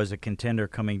who was a contender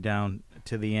coming down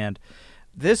to the end.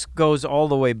 This goes all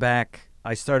the way back.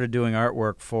 I started doing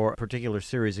artwork for a particular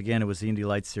series. Again, it was the Indy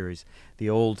Lights series, the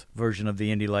old version of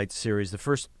the Indy Lights series. The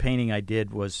first painting I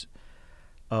did was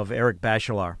of Eric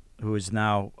Bachelard, who is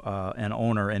now an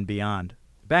owner and beyond.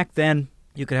 Back then,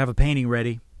 you could have a painting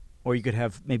ready, or you could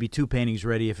have maybe two paintings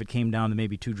ready if it came down to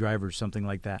maybe two drivers, something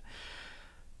like that.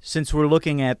 Since we're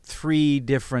looking at 3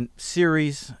 different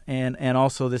series, and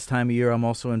also this time of year I'm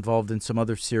also involved in some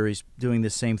other series doing the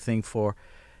same thing for,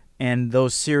 and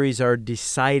those series are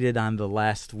decided on the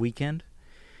last weekend,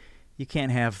 you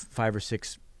can't have 5 or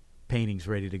 6 paintings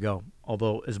ready to go,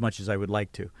 although as much as I would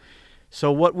like to.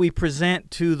 So what we present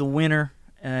to the winner,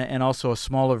 and also a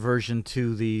smaller version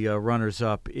to the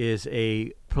runners-up, is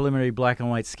a preliminary black and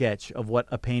white sketch of what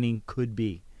a painting could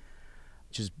be,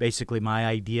 which is basically my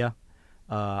idea.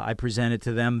 I present it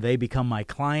to them. They become my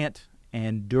client,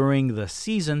 and during the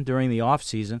season, during the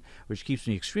off-season, which keeps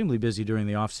me extremely busy during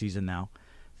the off-season now.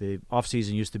 The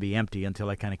off-season used to be empty until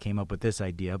I kind of came up with this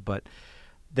idea, but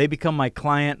they become my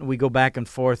client. We go back and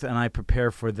forth, and I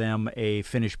prepare for them a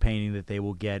finished painting that they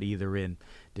will get either in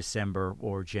December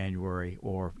or January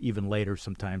or even later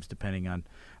sometimes, depending on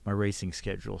my racing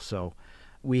schedule. So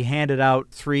we handed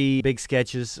out 3 big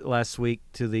sketches last week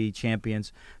to the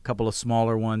champions, a couple of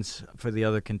smaller ones for the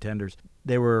other contenders.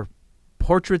 They were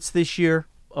portraits this year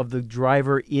of the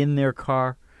driver in their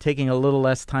car, taking a little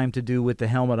less time to do with the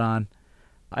helmet on.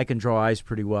 I can draw eyes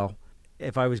pretty well.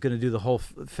 If I was going to do the whole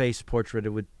face portrait,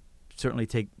 it would certainly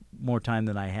take more time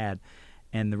than I had.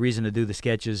 And the reason to do the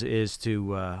sketches is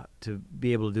to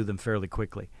be able to do them fairly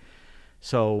quickly.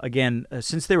 So, again,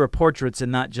 since they were portraits and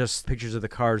not just pictures of the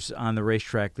cars on the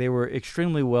racetrack, they were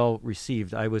extremely well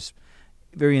received. I was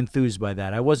very enthused by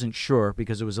that. I wasn't sure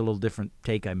because it was a little different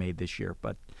take I made this year,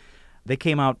 but they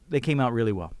came out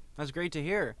really well. That's great to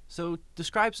hear. So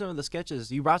describe some of the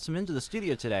sketches. You brought some into the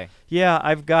studio today. Yeah,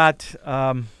 I've got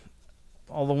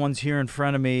all the ones here in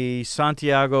front of me.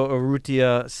 Santiago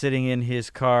Urrutia sitting in his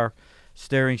car,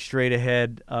 staring straight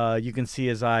ahead. You can see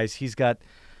his eyes. He's got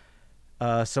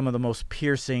some of the most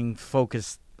piercing,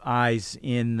 focused eyes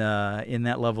in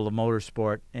that level of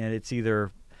motorsport, and it's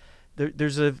either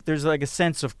there's like a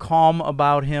sense of calm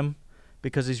about him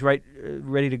because he's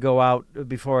ready to go out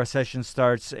before a session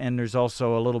starts, and there's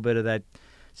also a little bit of that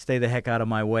stay the heck out of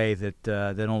my way that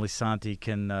only Santi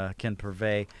can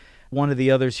purvey. One of the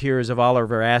others here is of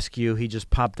Oliver Askew. He just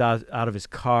popped out of his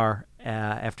car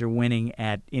after winning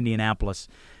at Indianapolis.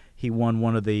 He won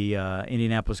one of the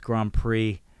Indianapolis Grand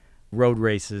Prix road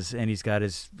races, and he's got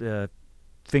his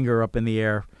finger up in the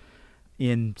air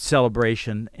in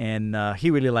celebration, and he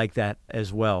really liked that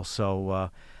as well. So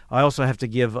I also have to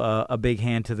give a big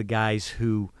hand to the guys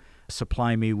who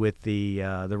supply me with the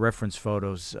reference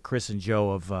photos, Chris and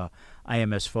Joe of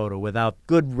IMS Photo. Without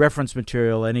good reference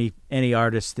material, any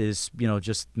artist is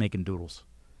just making doodles.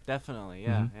 Definitely,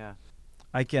 yeah, yeah.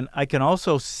 I can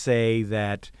also say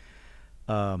that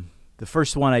the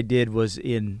first one I did was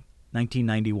in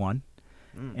 1991,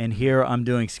 and here I'm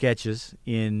doing sketches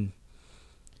in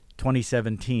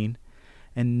 2017,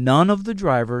 and none of the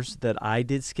drivers that I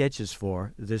did sketches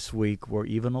for this week were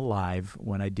even alive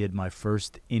when I did my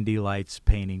first Indy Lights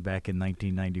painting back in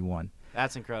 1991.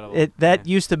 That's incredible. That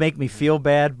used to make me feel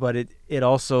bad, but it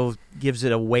also gives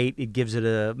it a weight. It gives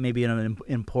it maybe an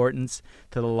importance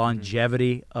to the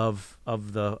longevity of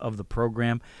the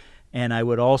program. And I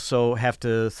would also have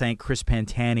to thank Chris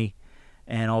Pantani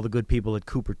and all the good people at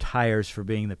Cooper Tires for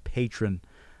being the patron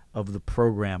of the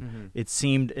program. It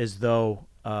seemed as though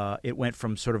it went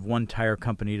from sort of one tire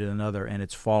company to another, and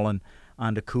it's fallen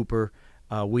onto Cooper.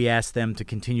 We asked them to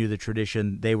continue the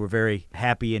tradition. They were very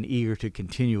happy and eager to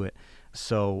continue it.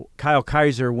 So Kyle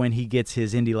Kaiser, when he gets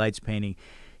his Indy Lights painting,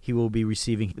 he will be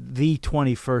receiving the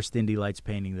 21st Indy Lights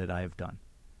painting that I have done.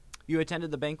 You attended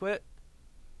the banquet?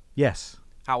 Yes.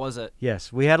 How was it?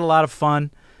 Yes. We had a lot of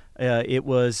fun. It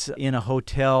was in a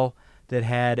hotel that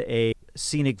had a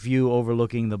scenic view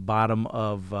overlooking the bottom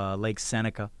of Lake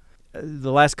Seneca.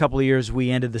 The last couple of years,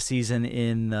 we ended the season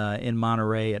in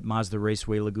Monterey at Mazda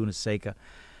Raceway Laguna Seca,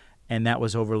 and that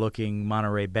was overlooking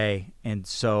Monterey Bay. And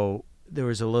so there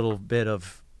was a little bit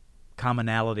of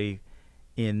commonality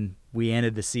in we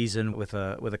ended the season with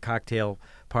a cocktail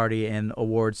party and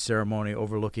awards ceremony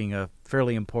overlooking a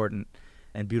fairly important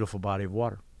and beautiful body of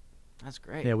water. That's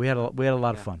great. Yeah, we had a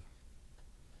lot of fun.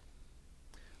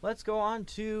 Let's go on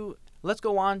to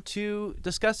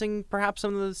discussing perhaps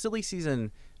some of the silly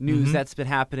season news that's been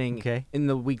happening in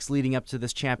the weeks leading up to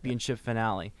this championship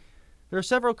finale. There are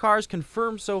several cars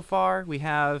confirmed so far. We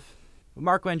have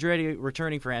Marco Andretti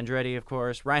returning for Andretti, of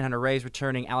course. Ryan Hunter-Reay's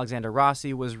returning. Alexander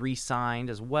Rossi was re-signed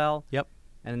as well. Yep.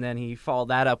 And then he followed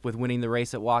that up with winning the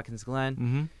race at Watkins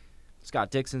Glen.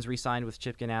 Scott Dixon's re-signed with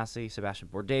Chip Ganassi. Sebastian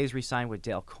Bourdais re-signed with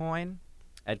Dale Coyne.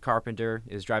 Ed Carpenter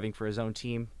is driving for his own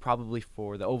team, probably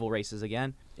for the oval races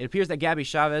again. It appears that Gabby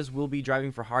Chavez will be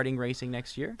driving for Harding Racing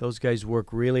next year. Those guys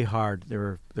work really hard.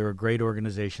 They're a great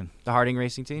organization. The Harding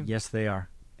Racing team? Yes, they are.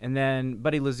 And then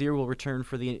Buddy Lazier will return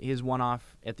for his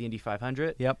one-off at the Indy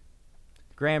 500. Yep.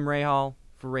 Graham Rahal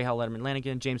for Rahal Letterman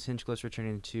Lanigan. James Hinchcliffe's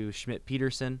returning to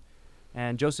Schmidt-Peterson.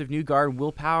 And Joseph Newgard,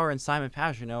 Will Power, and Simon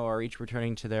Pagenaud are each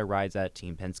returning to their rides at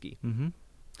Team Penske.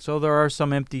 So there are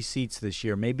some empty seats this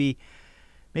year. Maybe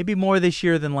more this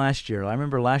year than last year. I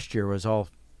remember last year was all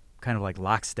kind of like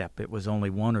lockstep. It was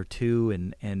only one or two,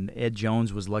 and Ed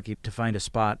Jones was lucky to find a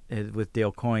spot with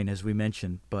Dale Coyne, as we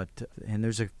mentioned. And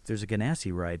there's a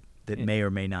Ganassi ride that may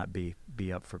or may not be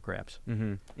up for grabs.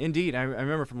 Indeed. I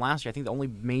remember from last year, I think the only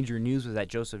major news was that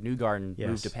Joseph Newgarden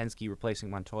moved to Penske, replacing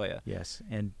Montoya. Yes,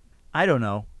 and I don't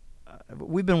know.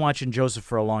 We've been watching Joseph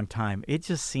for a long time. It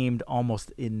just seemed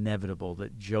almost inevitable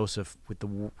that Joseph, with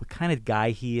the kind of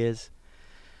guy he is,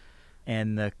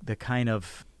 and the kind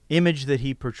of image that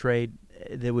he portrayed,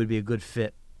 that would be a good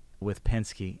fit with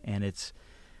Penske. And it's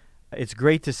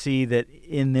great to see that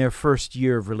in their first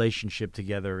year of relationship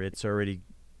together, it's already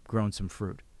grown some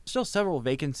fruit. Still several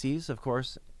vacancies, of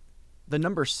course. The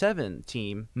number 7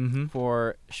 team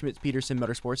for Schmidt-Peterson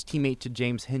Motorsports, teammate to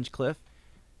James Hinchcliffe,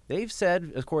 they've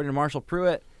said, according to Marshall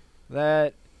Pruitt,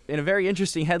 that in a very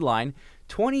interesting headline,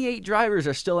 28 drivers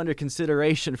are still under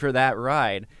consideration for that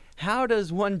ride. How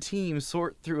does one team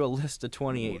sort through a list of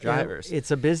 28 drivers?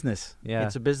 It's a business. Yeah.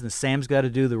 It's a business. Sam's got to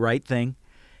do the right thing.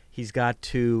 He's got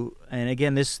to, and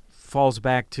again, this falls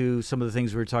back to some of the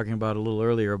things we were talking about a little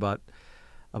earlier about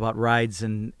rides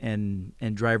and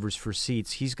drivers for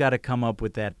seats. He's got to come up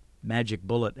with that magic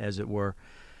bullet, as it were,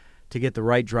 to get the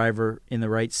right driver in the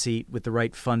right seat with the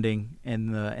right funding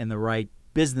and the right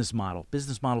business model.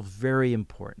 Business model is very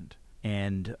important.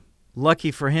 And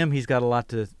lucky for him, he's got a lot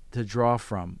to draw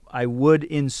from. I would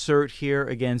insert here,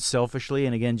 again, selfishly,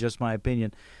 and again, just my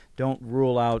opinion, don't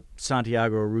rule out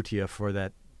Santiago Urrutia for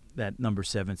that number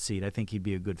 7 seat. I think he'd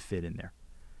be a good fit in there.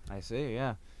 I see,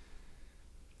 yeah.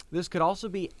 This could also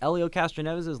be Elio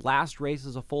Castroneves' last race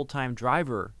as a full-time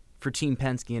driver for Team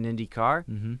Penske and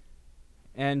IndyCar.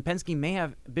 And Penske may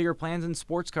have bigger plans in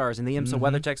sports cars in the IMSA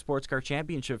WeatherTech Sports Car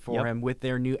Championship for him with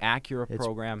their new Acura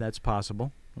program. That's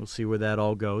possible. We'll see where that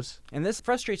all goes. And this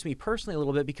frustrates me personally a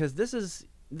little bit because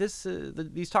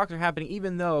these talks are happening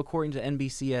even though, according to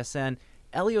NBCSN,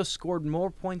 Elio scored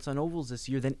more points on ovals this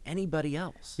year than anybody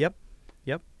else. Yep.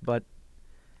 But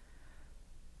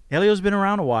Elio's been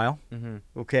around a while.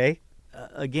 Okay.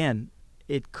 Again,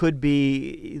 it could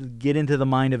be get into the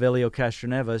mind of Elio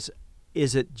Castroneves.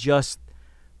 Is it just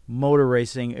motor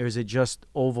racing, or is it just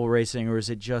oval racing, or is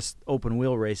it just open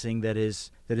wheel racing that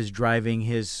is driving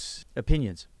his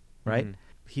opinions, right?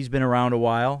 He's been around a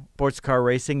while. Sports car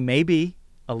racing may be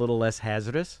a little less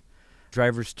hazardous.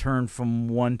 Drivers turn from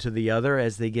one to the other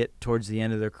as they get towards the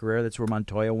end of their career. That's where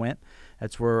Montoya went.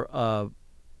 That's where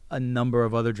a number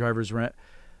of other drivers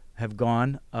have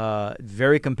gone.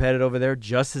 Very competitive over there,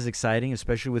 just as exciting,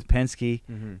 especially with Penske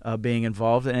being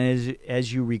involved. And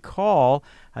as you recall,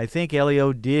 I think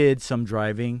Elio did some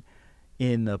driving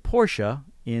in the Porsche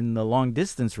in the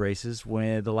long-distance races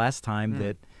when the last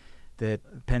time that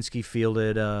Penske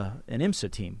fielded an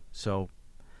IMSA team. So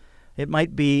it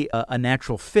might be a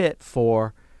natural fit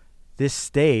for this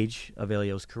stage of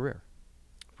Elio's career.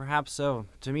 Perhaps so.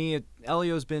 To me,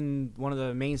 Elio's been one of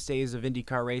the mainstays of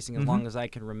IndyCar racing as long as I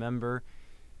can remember.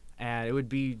 And it would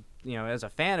be, as a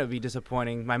fan, it would be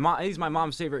disappointing. He's my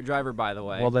mom's favorite driver, by the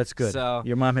way. Well, that's good. So,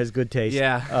 your mom has good taste.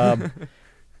 Yeah.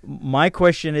 My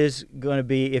question is going to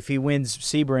be, if he wins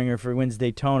Sebring or if he wins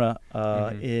Daytona,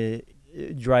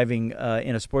 driving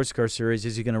in a sports car series,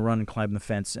 is he going to run and climb the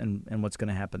fence, and what's going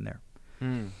to happen there?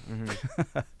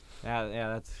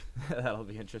 Yeah, that'll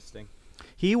be interesting.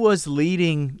 He was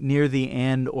leading near the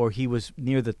end, or he was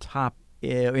near the top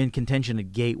in contention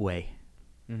at Gateway.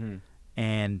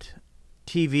 And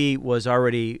TV was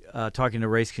already talking to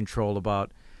Race Control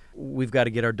about, we've got to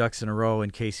get our ducks in a row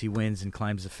in case he wins and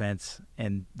climbs the fence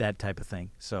and that type of thing.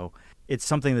 So it's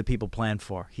something that people plan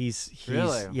for. He's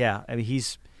really? Yeah, I mean,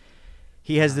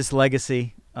 he has this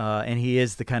legacy, and he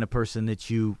is the kind of person that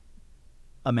you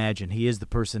imagine. He is the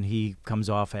person he comes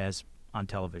off as on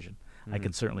television. I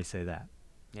can certainly say that.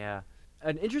 Yeah.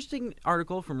 An interesting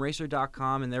article from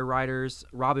Racer.com and their writers,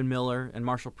 Robin Miller and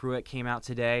Marshall Pruitt, came out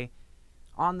today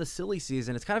on the silly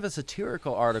season. It's kind of a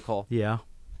satirical article. Yeah.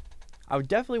 I would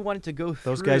definitely wanted to go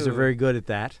through. Those guys are very good at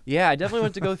that. Yeah, I definitely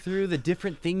want to go through the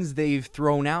different things they've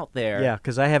thrown out there. Yeah,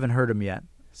 because I haven't heard them yet.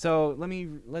 So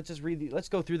let's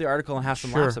go through the article and have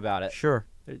some laughs about it. Sure.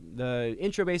 The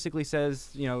intro basically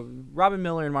says, Robin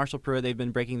Miller and Marshall Pruitt, they've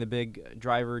been breaking the big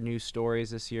driver news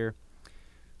stories this year.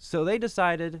 So they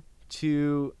decided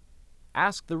to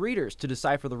ask the readers to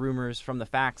decipher the rumors from the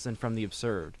facts and from the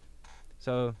absurd.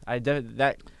 So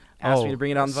that asked me to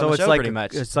bring it on the show pretty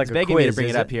much. It's like a begging quiz, me to bring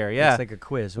it up here. Yeah. It's like a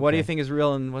quiz. Okay. What do you think is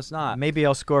real and what's not? Maybe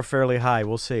I'll score fairly high.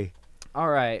 We'll see. All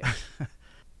right.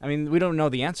 I mean, we don't know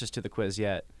the answers to the quiz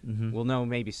yet. Mm-hmm. We'll know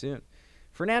maybe soon.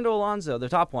 Fernando Alonso, the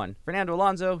top one. Fernando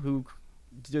Alonso, who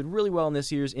did really well in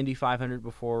this year's Indy 500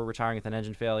 before retiring with an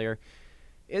engine failure,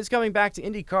 is coming back to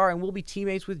IndyCar and will be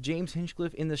teammates with James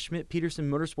Hinchcliffe in the Schmidt-Peterson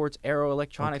Motorsports Aero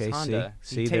Electronics Honda.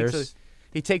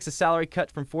 He takes a salary cut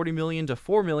from $40 million to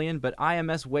 $4 million, but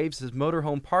IMS waives his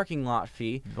motorhome parking lot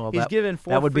fee. Well, he's given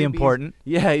 4 that would freebies. Be important.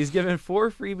 Yeah, he's given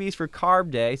 4 freebies for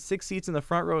Carb Day, 6 seats in the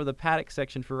front row of the paddock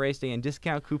section for race day, and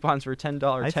discount coupons for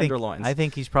 $10 tenderloins. I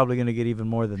think he's probably going to get even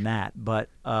more than that. But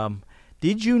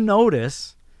did you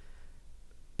notice,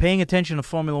 paying attention to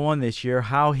Formula One this year,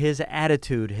 how his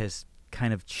attitude has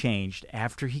kind of changed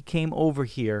after he came over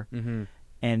here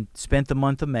and spent the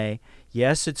month of May?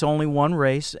 Yes, it's only one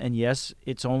race, and yes,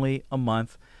 it's only a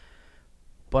month.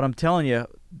 But I'm telling you,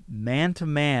 man to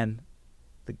man,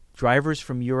 the drivers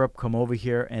from Europe come over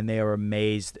here, and they are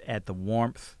amazed at the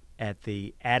warmth, at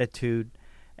the attitude,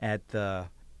 at the,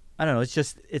 I don't know, it's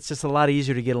just a lot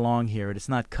easier to get along here. It's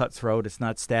not cutthroat. It's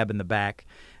not stab in the back.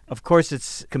 Of course,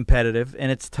 it's competitive,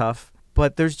 and it's tough,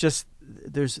 but there's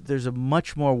a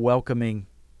much more welcoming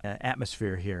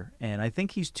atmosphere here, and I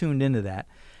think he's tuned into that.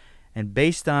 And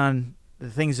based on the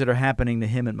things that are happening to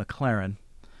him at McLaren,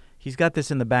 he's got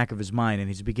this in the back of his mind, and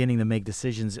he's beginning to make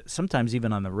decisions, sometimes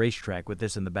even on the racetrack, with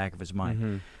this in the back of his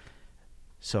mind.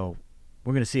 So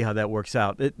we're going to see how that works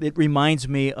out. It reminds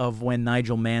me of when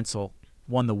Nigel Mansell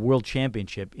won the World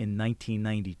Championship in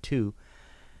 1992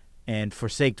 and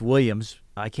forsaked Williams.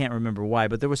 I can't remember why,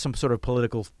 but there was some sort of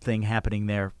political thing happening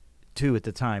there too at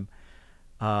the time,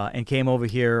 and came over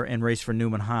here and raced for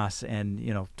Newman Haas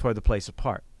and tore the place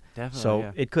apart. Definitely.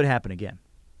 So it could happen again.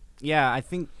 Yeah, I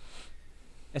think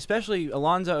especially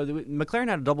Alonso, McLaren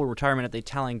had a double retirement at the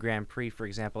Italian Grand Prix, for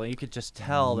example, and you could just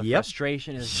tell the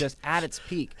frustration is just at its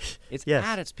peak. It's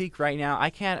at its peak right now. I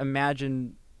can't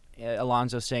imagine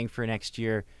Alonso staying for next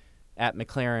year at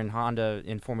McLaren Honda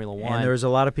in Formula One. And there's a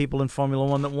lot of people in Formula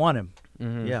One that want him.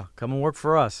 Yeah, come and work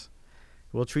for us.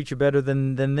 We'll treat you better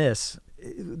than this.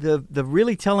 The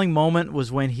really telling moment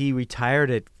was when he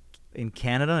retired in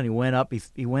Canada, and he went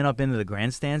up into the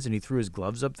grandstands and he threw his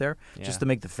gloves up there just to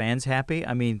make the fans happy.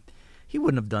 I mean, he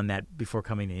wouldn't have done that before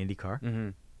coming to IndyCar. Mm-hmm.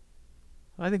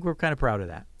 I think we're kind of proud of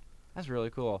that. That's really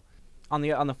cool. On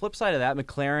the flip side of that,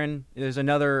 McLaren, there's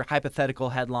another hypothetical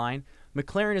headline.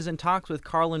 McLaren is in talks with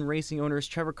Carlin Racing owners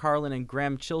Trevor Carlin and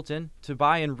Graham Chilton to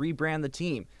buy and rebrand the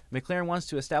team. McLaren wants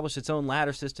to establish its own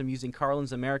ladder system using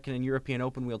Carlin's American and European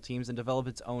open-wheel teams and develop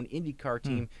its own IndyCar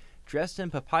team dressed in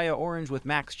papaya orange with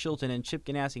Max Chilton and Chip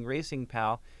Ganassi racing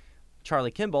pal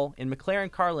Charlie Kimball in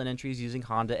McLaren Carlin entries using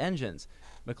Honda engines.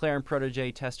 McLaren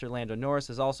protege tester Lando Norris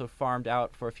has also farmed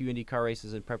out for a few IndyCar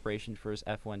races in preparation for his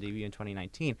F1 debut in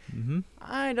 2019. Mm-hmm.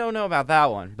 I don't know about that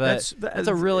one, but that's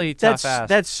a really tough ask.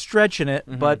 That's stretching it,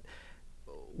 but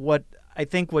what I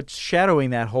think what's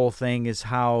shadowing that whole thing is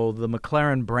how the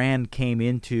McLaren brand came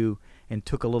into and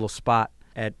took a little spot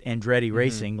at Andretti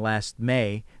Racing last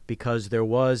May, because there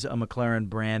was a McLaren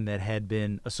brand that had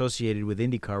been associated with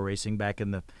IndyCar racing back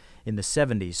in the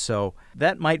 70s. So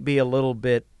that might be a little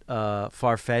bit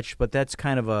far-fetched, but that's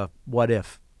kind of a what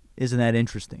if. Isn't that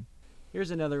interesting?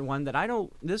 Here's another one that I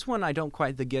don't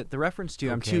quite get the reference to.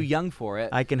 Okay. I'm too young for it.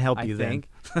 I can help you then.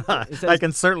 Says, I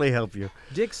can certainly help you.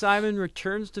 Dick Simon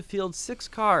returns to field 6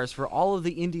 cars for all of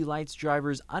the Indy Lights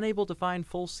drivers unable to find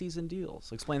full season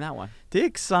deals. Explain that one.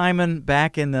 Dick Simon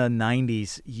back in the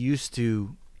 90s used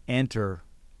to enter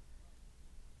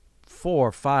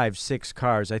 4, 5, 6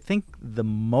 cars. I think the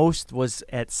most was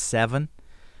at 7.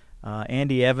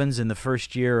 Andy Evans in the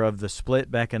first year of the split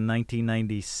back in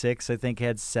 1996, I think,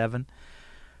 had 7.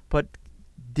 But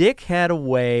Dick had a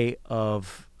way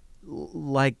of,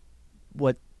 like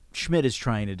what Schmidt is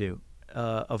trying to do,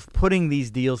 of putting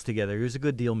these deals together. He was a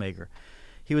good deal maker.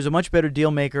 He was a much better deal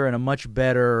maker and a much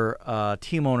better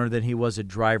team owner than he was a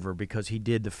driver, because he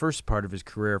did the first part of his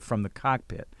career from the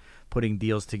cockpit, putting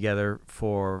deals together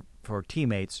for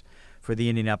teammates for the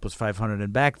Indianapolis 500.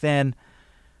 And back then,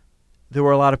 there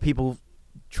were a lot of people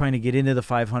trying to get into the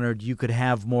 500. You could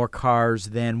have more cars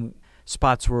than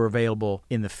spots were available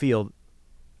in the field.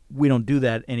 We don't do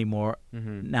that anymore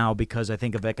now because I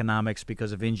think of economics,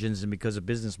 because of engines, and because of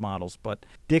business models. But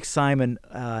Dick Simon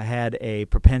had a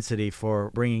propensity for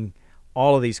bringing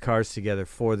all of these cars together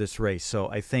for this race. So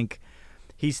I think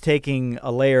he's taking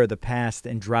a layer of the past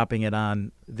and dropping it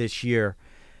on this year,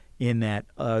 in that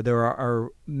there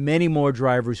are many more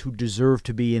drivers who deserve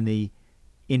to be in the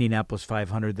Indianapolis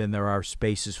 500 than there are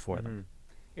spaces for them.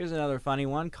 Here's another funny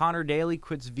one. Connor Daly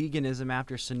quits veganism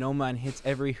after Sonoma and hits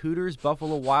every Hooters,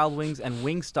 Buffalo Wild Wings, and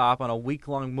Wingstop on a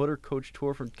week-long motor coach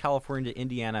tour from California to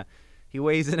Indiana. He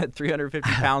weighs in at 350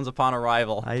 pounds upon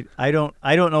arrival. I don't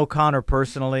know Connor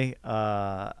personally.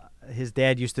 His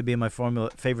dad used to be my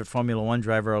favorite Formula One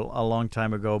driver a long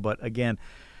time ago. But again,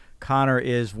 Connor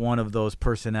is one of those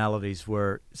personalities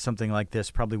where something like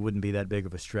this probably wouldn't be that big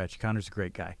of a stretch. Connor's a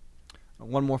great guy.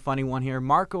 One more funny one here.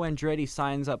 Marco Andretti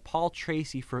signs up Paul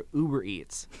Tracy for Uber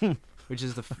Eats, which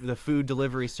is the food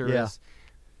delivery service.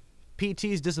 Yeah. PT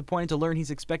is disappointed to learn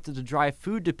he's expected to drive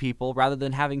food to people rather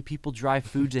than having people drive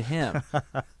food to him.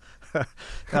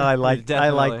 I like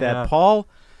that. Yeah. Paul,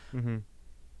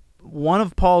 one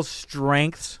of Paul's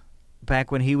strengths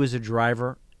back when he was a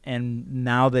driver, and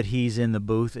now that he's in the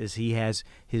booth, is he has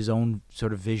his own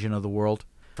sort of vision of the world,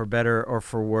 for better or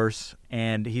for worse,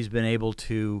 and he's been able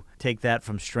to take that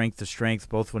from strength to strength,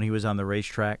 both when he was on the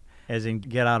racetrack, as in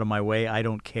get out of my way, I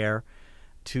don't care,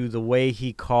 to the way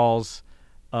he calls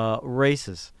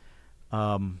races.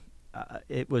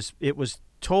 It was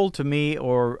told to me,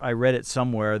 or I read it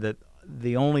somewhere, that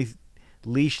the only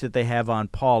leash that they have on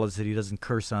Paul is that he doesn't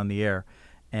curse on the air,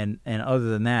 and other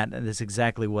than that, that's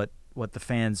exactly what the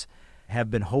fans have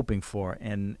been hoping for,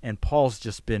 and Paul's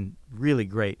just been really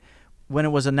great. When it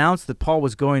was announced that Paul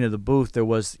was going to the booth, there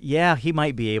was, he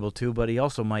might be able to, but he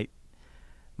also might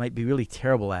be really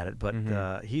terrible at it.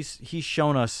 But he's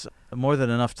shown us more than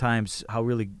enough times how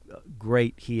really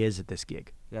great he is at this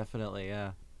gig. Definitely,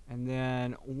 yeah. And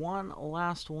then one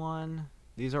last one.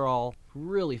 These are all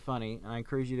really funny. I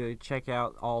encourage you to check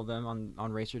out all of them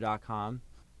on Racer.com.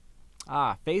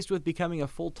 Faced with becoming a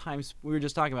full-time, we were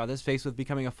just talking about this, faced with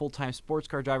becoming a full-time sports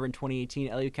car driver in 2018,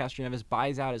 Elio Castroneves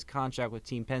buys out his contract with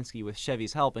Team Penske with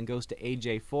Chevy's help and goes to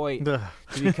AJ Foyt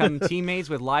to become teammates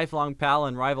with lifelong pal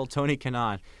and rival Tony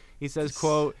Kanaan. He says,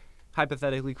 quote,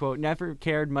 hypothetically, quote, never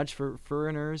cared much for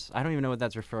foreigners. I don't even know what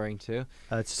that's referring to.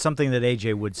 It's something that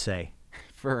AJ would say.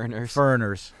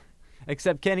 Foreigners.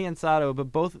 Except Kenny and Sato,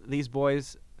 but both these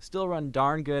boys still run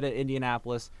darn good at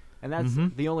Indianapolis. And that's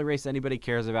the only race anybody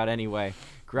cares about anyway.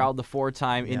 Growled the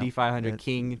 4-time Indy 500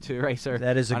 king to racer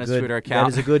on his Twitter account.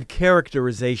 That is a good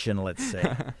characterization, let's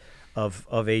say, of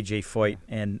A.J. Foyt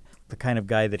and the kind of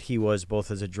guy that he was, both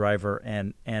as a driver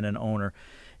and an owner.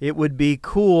 It would be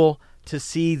cool to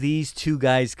see these two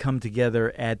guys come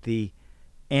together at the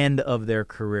end of their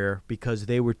career because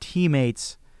they were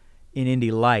teammates in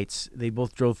Indy Lights. They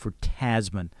both drove for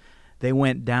Tasman. They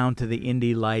went down to the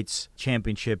Indy Lights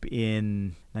Championship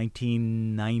in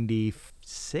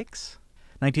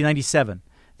 1997,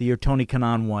 the year Tony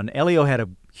Kanaan won. Elio had a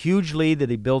huge lead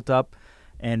that he built up,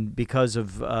 and because of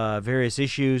various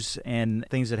issues and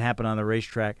things that happened on the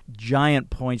racetrack,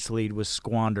 giant points lead was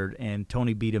squandered, and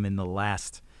Tony beat him in the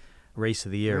last race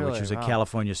of the year, Really? which was at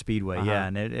California Speedway. Yeah,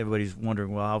 and everybody's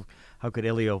wondering, well, how could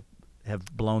Elio have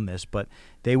blown this? But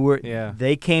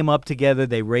they came up together.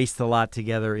 They raced a lot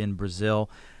together in Brazil.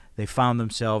 They found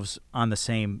themselves on the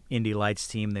same Indy Lights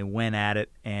team. They went at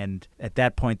it, and at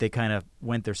that point they kind of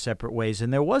went their separate ways.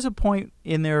 And there was a point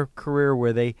in their career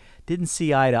where they didn't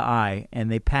see eye to eye, and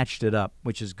they patched it up,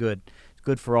 which is good. It's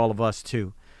good for all of us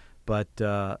too. But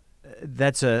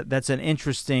that's an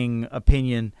interesting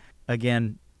opinion,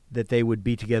 again, that they would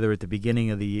be together at the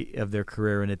beginning of their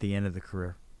career and at the end of the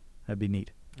career. That'd be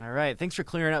neat. All right. Thanks for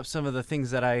clearing up some of the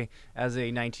things that I, as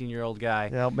a 19-year-old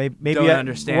guy, maybe don't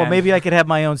understand. Well, maybe I could have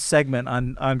my own segment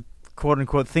on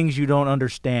quote-unquote things you don't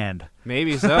understand.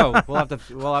 Maybe so. We'll have to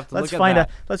look at that.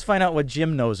 Let's find out what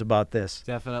Jim knows about this.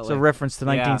 Definitely. It's a reference to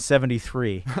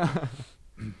 1973.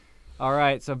 All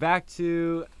right. So back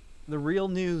to the real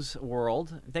news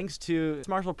world. Thanks to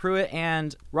Marshall Pruitt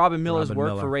and Robin Miller's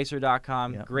work for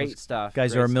Racer.com. Yeah, Great stuff.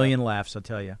 Guys are a million laughs, I'll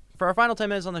tell you. For our final 10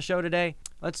 minutes on the show today,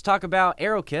 let's talk about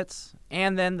Aero Kits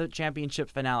and then the championship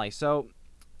finale. So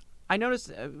I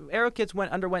noticed Aero Kits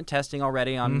underwent testing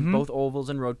already on both ovals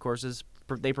and road courses.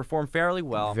 They performed fairly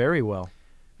well. Very well.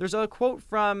 There's a quote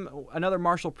from another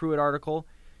Marshall Pruitt article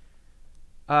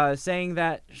saying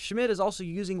that Schmidt is also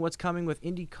using what's coming with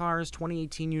IndyCar's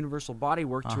 2018 Universal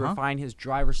Bodywork to refine his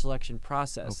driver selection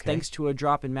process. Okay. Thanks to a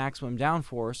drop in maximum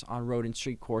downforce on road and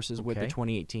street courses with the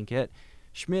 2018 kit,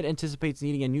 Schmidt anticipates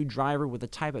needing a new driver with a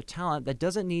type of talent that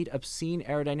doesn't need obscene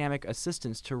aerodynamic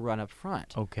assistance to run up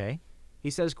front. Okay. He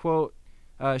says, quote,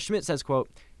 Schmidt says, quote,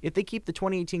 if they keep the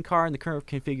 2018 car in the current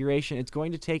configuration, it's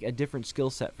going to take a different skill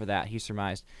set for that, he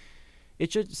surmised.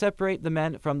 It should separate the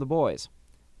men from the boys.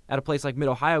 At a place like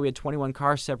Mid-Ohio, we had 21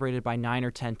 cars separated by 9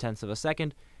 or 10 tenths of a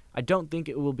second. I don't think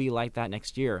it will be like that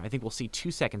next year. I think we'll see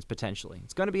 2 seconds potentially.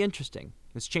 It's going to be interesting.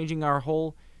 It's changing our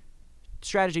whole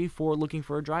strategy for looking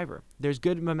for a driver. There's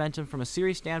good momentum from a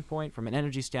series standpoint, from an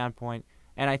energy standpoint,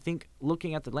 and I think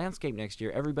looking at the landscape next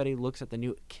year, everybody looks at the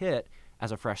new kit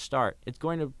as a fresh start. It's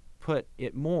going to put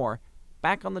it more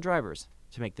back on the drivers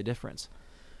to make the difference.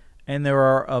 And there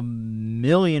are a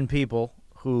million people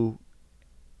who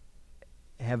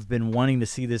have been wanting to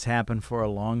see this happen for a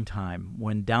long time.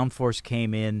 When downforce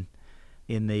came in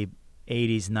the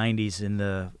 80s,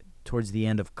 90s, towards the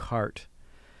end of kart,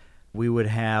 we would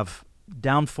have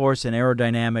downforce and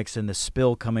aerodynamics, and the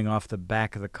spill coming off the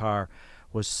back of the car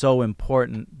was so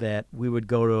important that we would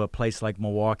go to a place like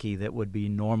Milwaukee that would be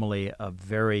normally a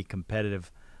very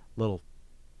competitive little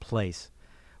place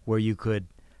where you could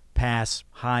pass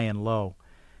high and low.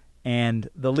 And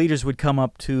the leaders would come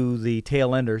up to the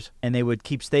tail enders, and they would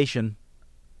keep station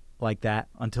like that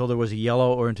until there was a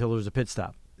yellow or until there was a pit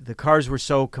stop. The cars were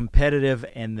so competitive,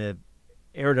 and the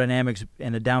aerodynamics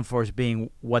and the downforce being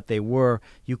what they were,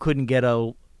 you couldn't get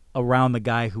around the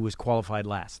guy who was qualified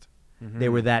last. They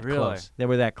were that close. They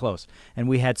were that close. And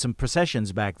we had some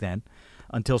processions back then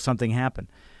until something happened.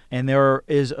 And there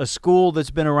is a school that's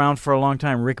been around for a long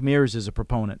time. Rick Mears is a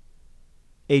proponent.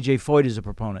 A.J. Foyt is a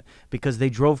proponent because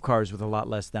they drove cars with a lot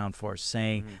less downforce,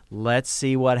 saying, let's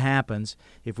see what happens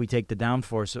if we take the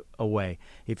downforce away.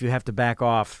 If you have to back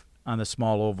off on the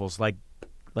small ovals like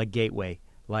Gateway,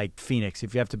 like Phoenix,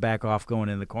 if you have to back off going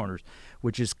in the corners,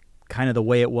 which is kind of the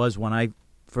way it was when I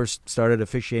first started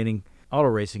officiating auto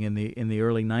racing in the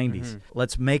early 90s.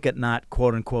 Let's make it not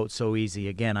quote-unquote so easy.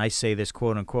 Again, I say this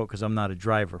quote-unquote because I'm not a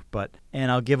driver,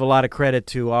 and I'll give a lot of credit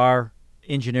to our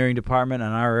engineering department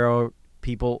and our aero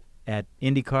people at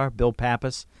IndyCar, Bill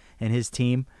Pappas and his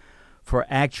team, for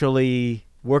actually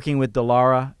working with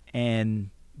Dallara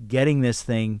and getting this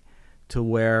thing to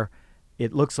where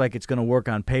it looks like it's going to work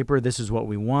on paper. This is what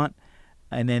we want.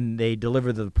 And then they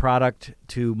deliver the product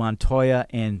to Montoya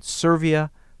and Servia,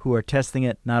 who are testing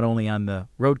it not only on the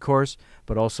road course,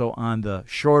 but also on the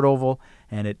short oval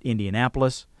and at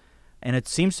Indianapolis. And it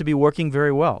seems to be working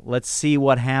very well. Let's see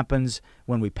what happens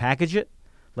when we package it.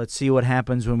 Let's see what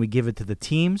happens when we give it to the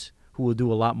teams, who will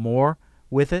do a lot more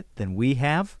with it than we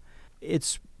have.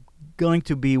 It's going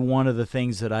to be one of the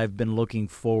things that I've been looking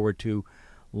forward to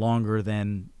longer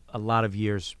than a lot of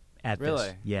years at this.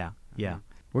 Really? Yeah.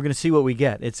 We're going to see what we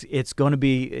get. It's going to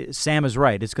be, Sam is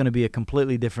right, it's going to be a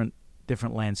completely different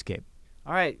landscape.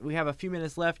 All right, we have a few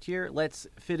minutes left here. Let's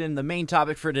fit in the main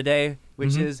topic for today,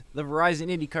 which is the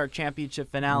Verizon IndyCar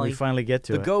Championship finale. We finally get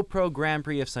to the it. GoPro Grand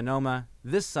Prix of Sonoma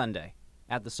this Sunday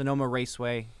at the Sonoma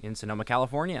Raceway in Sonoma,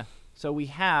 California. So we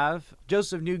have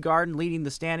Joseph Newgarden leading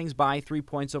the standings by 3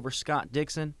 points over Scott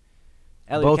Dixon.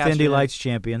 Both Indy Lights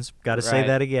champions. Got to say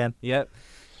that again. Yep.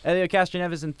 Elio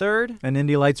Castroneves in third. An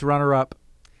Indy Lights runner-up.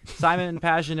 Simon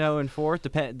Pagenaud in fourth, the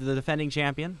defending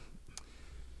champion.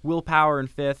 Will Power in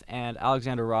fifth, and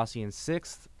Alexander Rossi in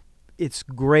sixth. It's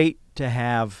great to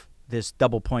have this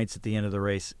double points at the end of the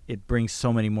race. It brings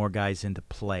so many more guys into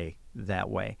play that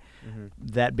way.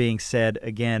 That being said,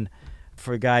 again,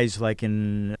 for guys like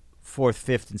in fourth,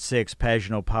 fifth, and sixth,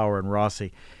 Pagenaud, Power, and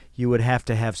Rossi, you would have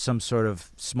to have some sort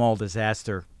of small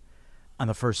disaster on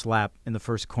the first lap in the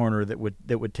first corner that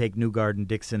would take Newgarden,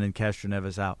 Dixon, and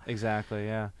Castroneves out. Exactly,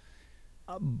 yeah.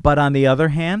 But on the other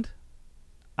hand,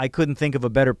 I couldn't think of a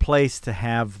better place to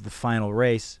have the final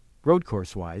race, road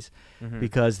course-wise,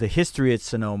 because the history at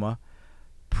Sonoma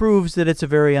proves that it's a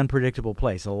very unpredictable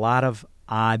place. A lot of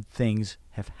odd things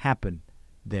have happened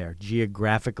there,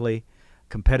 geographically,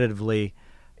 competitively.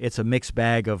 It's a mixed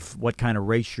bag of what kind of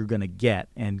race you're going to get,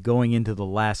 and going into the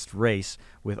last race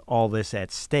with all this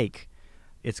at stake,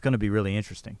 it's going to be really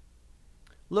interesting.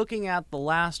 Looking at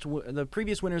the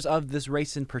previous winners of this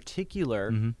race in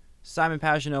particular, Simon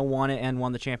Pagenaud won it and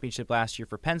won the championship last year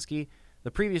for Penske.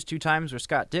 The previous two times were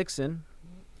Scott Dixon.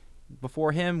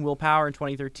 Before him, Will Power in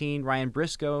 2013, Ryan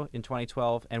Briscoe in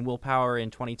 2012, and Will Power in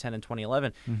 2010 and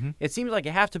 2011. It seems like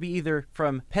it have to be either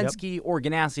from Penske or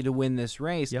Ganassi to win this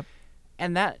race.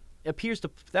 And that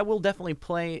will definitely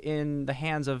play in the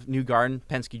hands of Newgarden,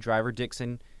 Penske driver,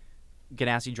 Dixon,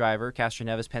 Ganassi driver,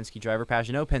 Castroneves, Penske driver,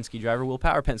 Pagenaud, Penske driver, Will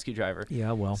Power, Penske driver.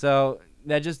 Yeah, well. So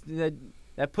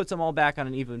that puts them all back on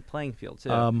an even playing field,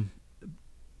 too.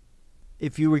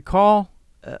 If you recall,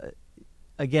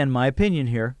 again, my opinion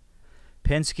here,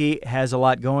 Penske has a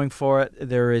lot going for it.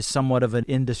 There is somewhat of an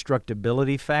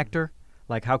indestructibility factor.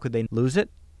 Like, how could they lose it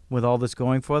with all this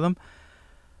going for them?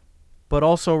 But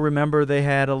also remember they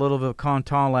had a little bit of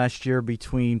content last year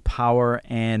between Power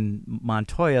and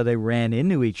Montoya. They ran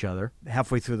into each other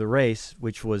halfway through the race,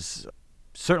 which was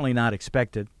certainly not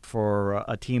expected for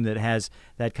a team that has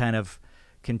that kind of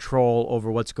control over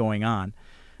what's going on.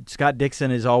 Scott Dixon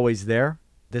is always there.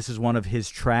 This is one of his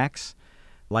tracks,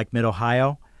 like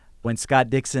Mid-Ohio. When Scott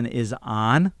Dixon is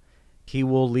on, he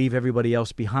will leave everybody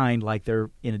else behind like they're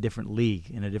in a different league,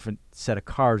 in a different set of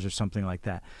cars or something like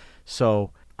that.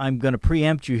 So I'm going to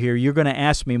preempt you here. You're going to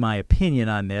ask me my opinion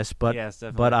on this, but yes,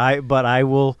 definitely. but I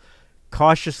will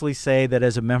cautiously say that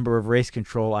as a member of Race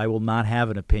Control, I will not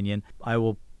have an opinion. I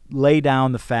will lay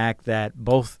down the fact that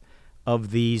both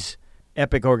of these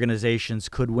epic organizations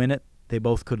could win it. They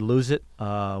both could lose it.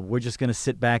 We're just going to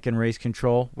sit back in Race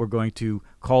Control. We're going to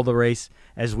call the race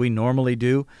as we normally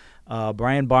do.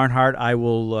 Brian Barnhart, I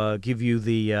will give you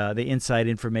the inside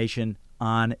information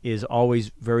on, is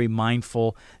always very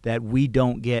mindful that we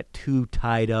don't get too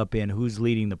tied up in who's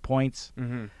leading the points.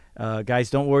 Guys,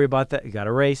 don't worry about that. You got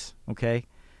a race, okay?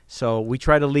 So we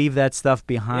try to leave that stuff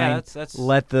behind. Yeah, that's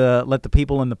let the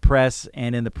people in the press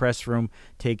and in the press room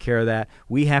take care of that.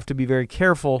 We have to be very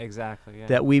careful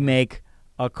that we make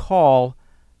a call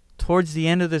towards the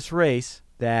end of this race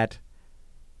that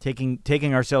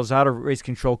taking ourselves out of Race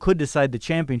Control could decide the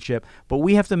championship, but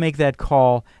we have to make that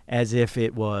call as if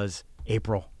it was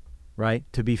April, right?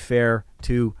 To be fair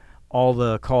to all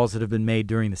the calls that have been made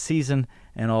during the season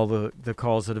and all the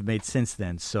calls that have made since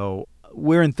then. So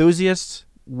we're enthusiasts.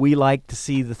 We like to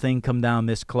see the thing come down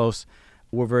this close.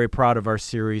 We're very proud of our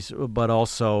series, but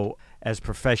also as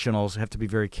professionals have to be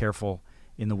very careful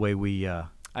in the way we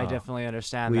I definitely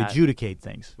understand we that. adjudicate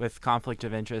things. With conflict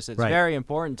of interest, it's Right. very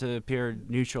important to appear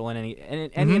neutral in any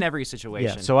in every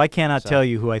situation. Yeah, so I cannot tell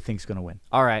you who I think is going to win.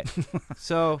 All right.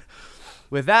 So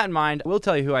with that in mind, we'll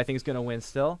tell you who I think is going to win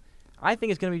still. I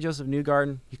think it's going to be Joseph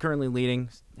Newgarden. He's currently leading,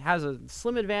 has a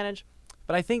slim advantage,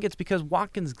 but I think it's because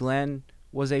Watkins Glen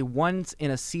was a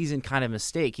once-in-a-season kind of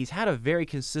mistake. He's had a very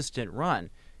consistent run.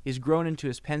 He's grown into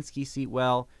his Penske seat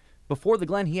well. Before the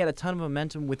Glen, he had a ton of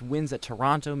momentum with wins at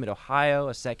Toronto, Mid-Ohio,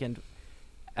 a second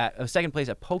place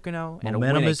at Pocono, and a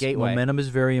win at Gateway. Momentum is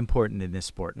very important in this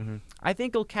sport. I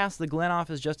think he'll cast the Glen off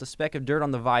as just a speck of dirt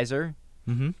on the visor,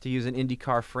 to use an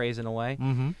IndyCar phrase in a way,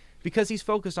 because he's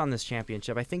focused on this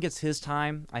championship. I think it's his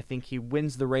time. I think he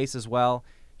wins the race as well.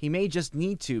 he may just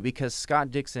need to because Scott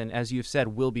Dixon, as you've said,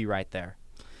 will be right there.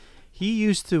 He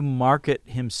used to market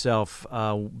himself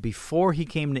before he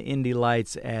came to Indy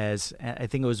Lights as, I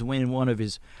think it was in one of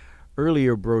his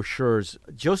earlier brochures,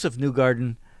 Joseph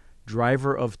Newgarden,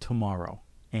 driver of tomorrow.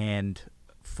 And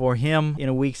for him, in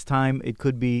a week's time, it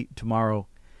could be tomorrow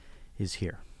is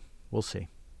here. We'll see.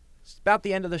 It's about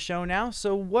the end of the show now,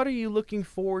 so what are you looking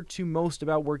forward to most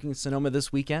about working in Sonoma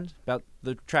this weekend, about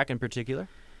the track in particular?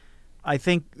 I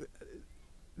think,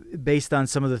 based on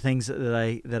some of the things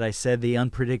that I said, the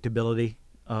unpredictability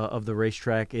of the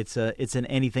racetrack, it's an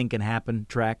anything can happen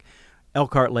track.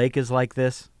 Elkhart Lake is like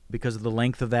this because of the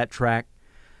length of that track,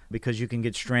 because you can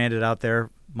get stranded out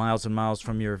there miles and miles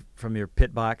from your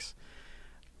pit box.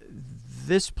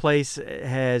 This place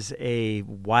has a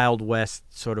Wild West,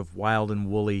 sort of wild and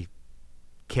woolly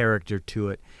character to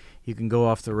it. You can go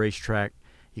off the racetrack.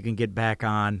 You can get back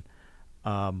on.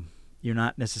 You're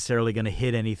not necessarily going to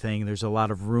hit anything. There's a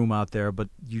lot of room out there, but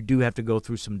you do have to go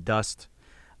through some dust.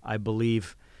 I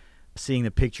believe, seeing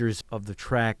the pictures of the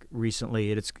track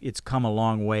recently, it's come a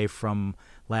long way from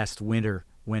last winter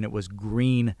when it was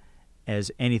green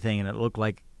as anything and it looked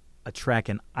like a track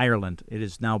in Ireland. It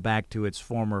is now back to its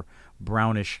former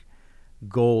brownish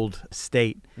gold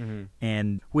state. Mm-hmm.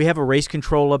 And we have a race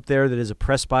control up there that is a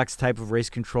press box type of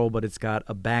race control, but it's got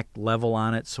a back level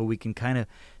on it, so we can kind of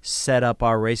set up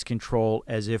our race control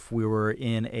as if we were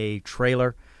in a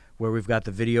trailer where we've got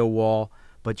the video wall,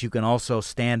 but you can also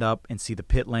stand up and see the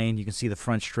pit lane. You can see the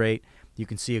front straight. You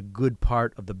can see a good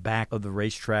part of the back of the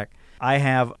racetrack. I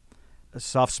have a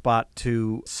soft spot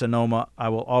to Sonoma. I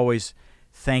will always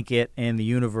thank it and the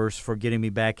universe for getting me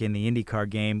back in the IndyCar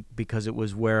game, because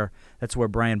that's where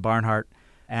Brian Barnhart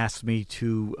asked me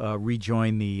to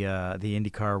rejoin the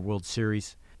IndyCar World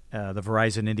Series, the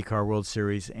Verizon IndyCar World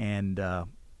Series, and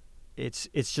it's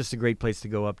just a great place to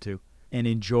go up to and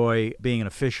enjoy being an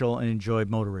official and enjoy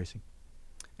motor racing.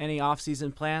 Any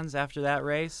off-season plans after that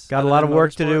race? Got a lot of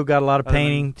work to do. Got a lot of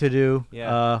painting to do.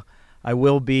 Yeah. I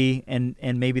will be, and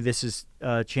maybe this is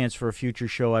a chance for a future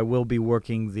show, I will be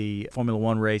working the Formula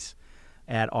One race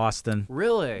at Austin.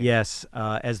 Really? Yes,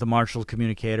 as the Marshall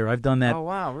communicator. I've done that. Oh,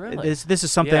 wow, really? This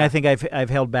is something I think I've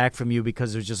held back from you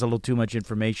because there's just a little too much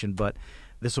information, but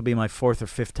this will be my 4th or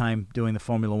 5th time doing the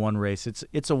Formula One race.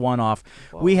 It's a one-off.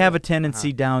 Whoa. We have a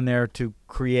tendency down there to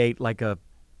create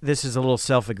this is a little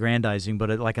self-aggrandizing, but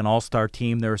like an all-star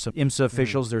team. There are some IMSA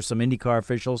officials, there's some IndyCar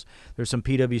officials, there's some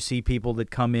PWC people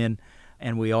that come in,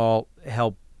 and we all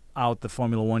help out the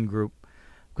Formula One group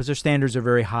because their standards are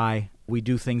very high. We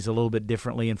do things a little bit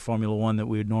differently in Formula One that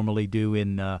we would normally do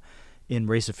in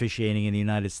race officiating in the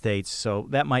United States. So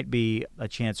that might be a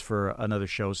chance for another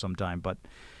show sometime, but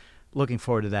looking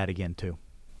forward to that again too.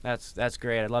 That's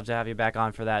great. I'd love to have you back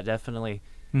on for that, definitely.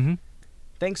 Mm-hmm.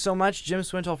 Thanks so much, Jim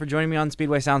Swintal, for joining me on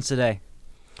Speedway Sounds today.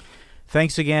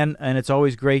 Thanks again, and it's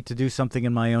always great to do something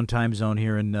in my own time zone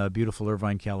here in beautiful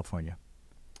Irvine, California.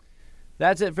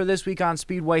 That's it for this week on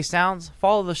Speedway Sounds.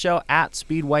 Follow the show at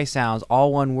Speedway Sounds,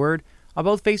 all one word, on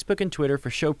both Facebook and Twitter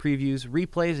for show previews,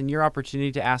 replays, and your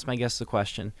opportunity to ask my guests a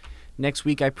question. Next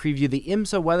week, I preview the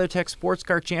IMSA WeatherTech Sports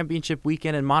Car Championship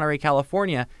weekend in Monterey,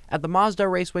 California at the Mazda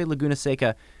Raceway Laguna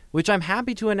Seca, which I'm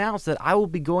happy to announce that I will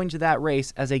be going to that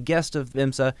race as a guest of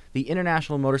IMSA, the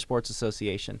International Motorsports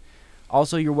Association.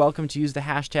 Also, you're welcome to use the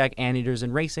hashtag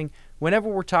 #AnteatersInRacing whenever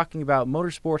we're talking about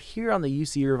motorsport here on the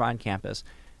UC Irvine campus.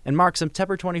 And mark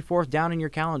September 24th down in your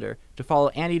calendar to follow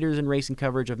Anteaters in Racing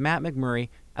coverage of Matt McMurray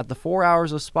at the 4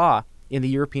 Hours of Spa in the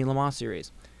European Le Mans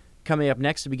Series. Coming up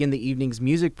next to begin the evening's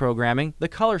music programming, The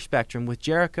Color Spectrum with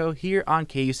Jericho here on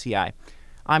KUCI.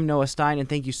 I'm Noah Stein, and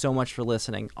thank you so much for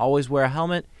listening. Always wear a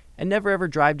helmet, and never ever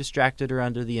drive distracted or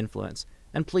under the influence.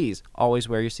 And please, always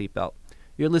wear your seatbelt.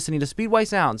 You're listening to Speedway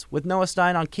Sounds with Noah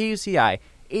Stein on KUCI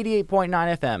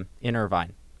 88.9 FM in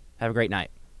Irvine. Have a great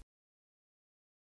night.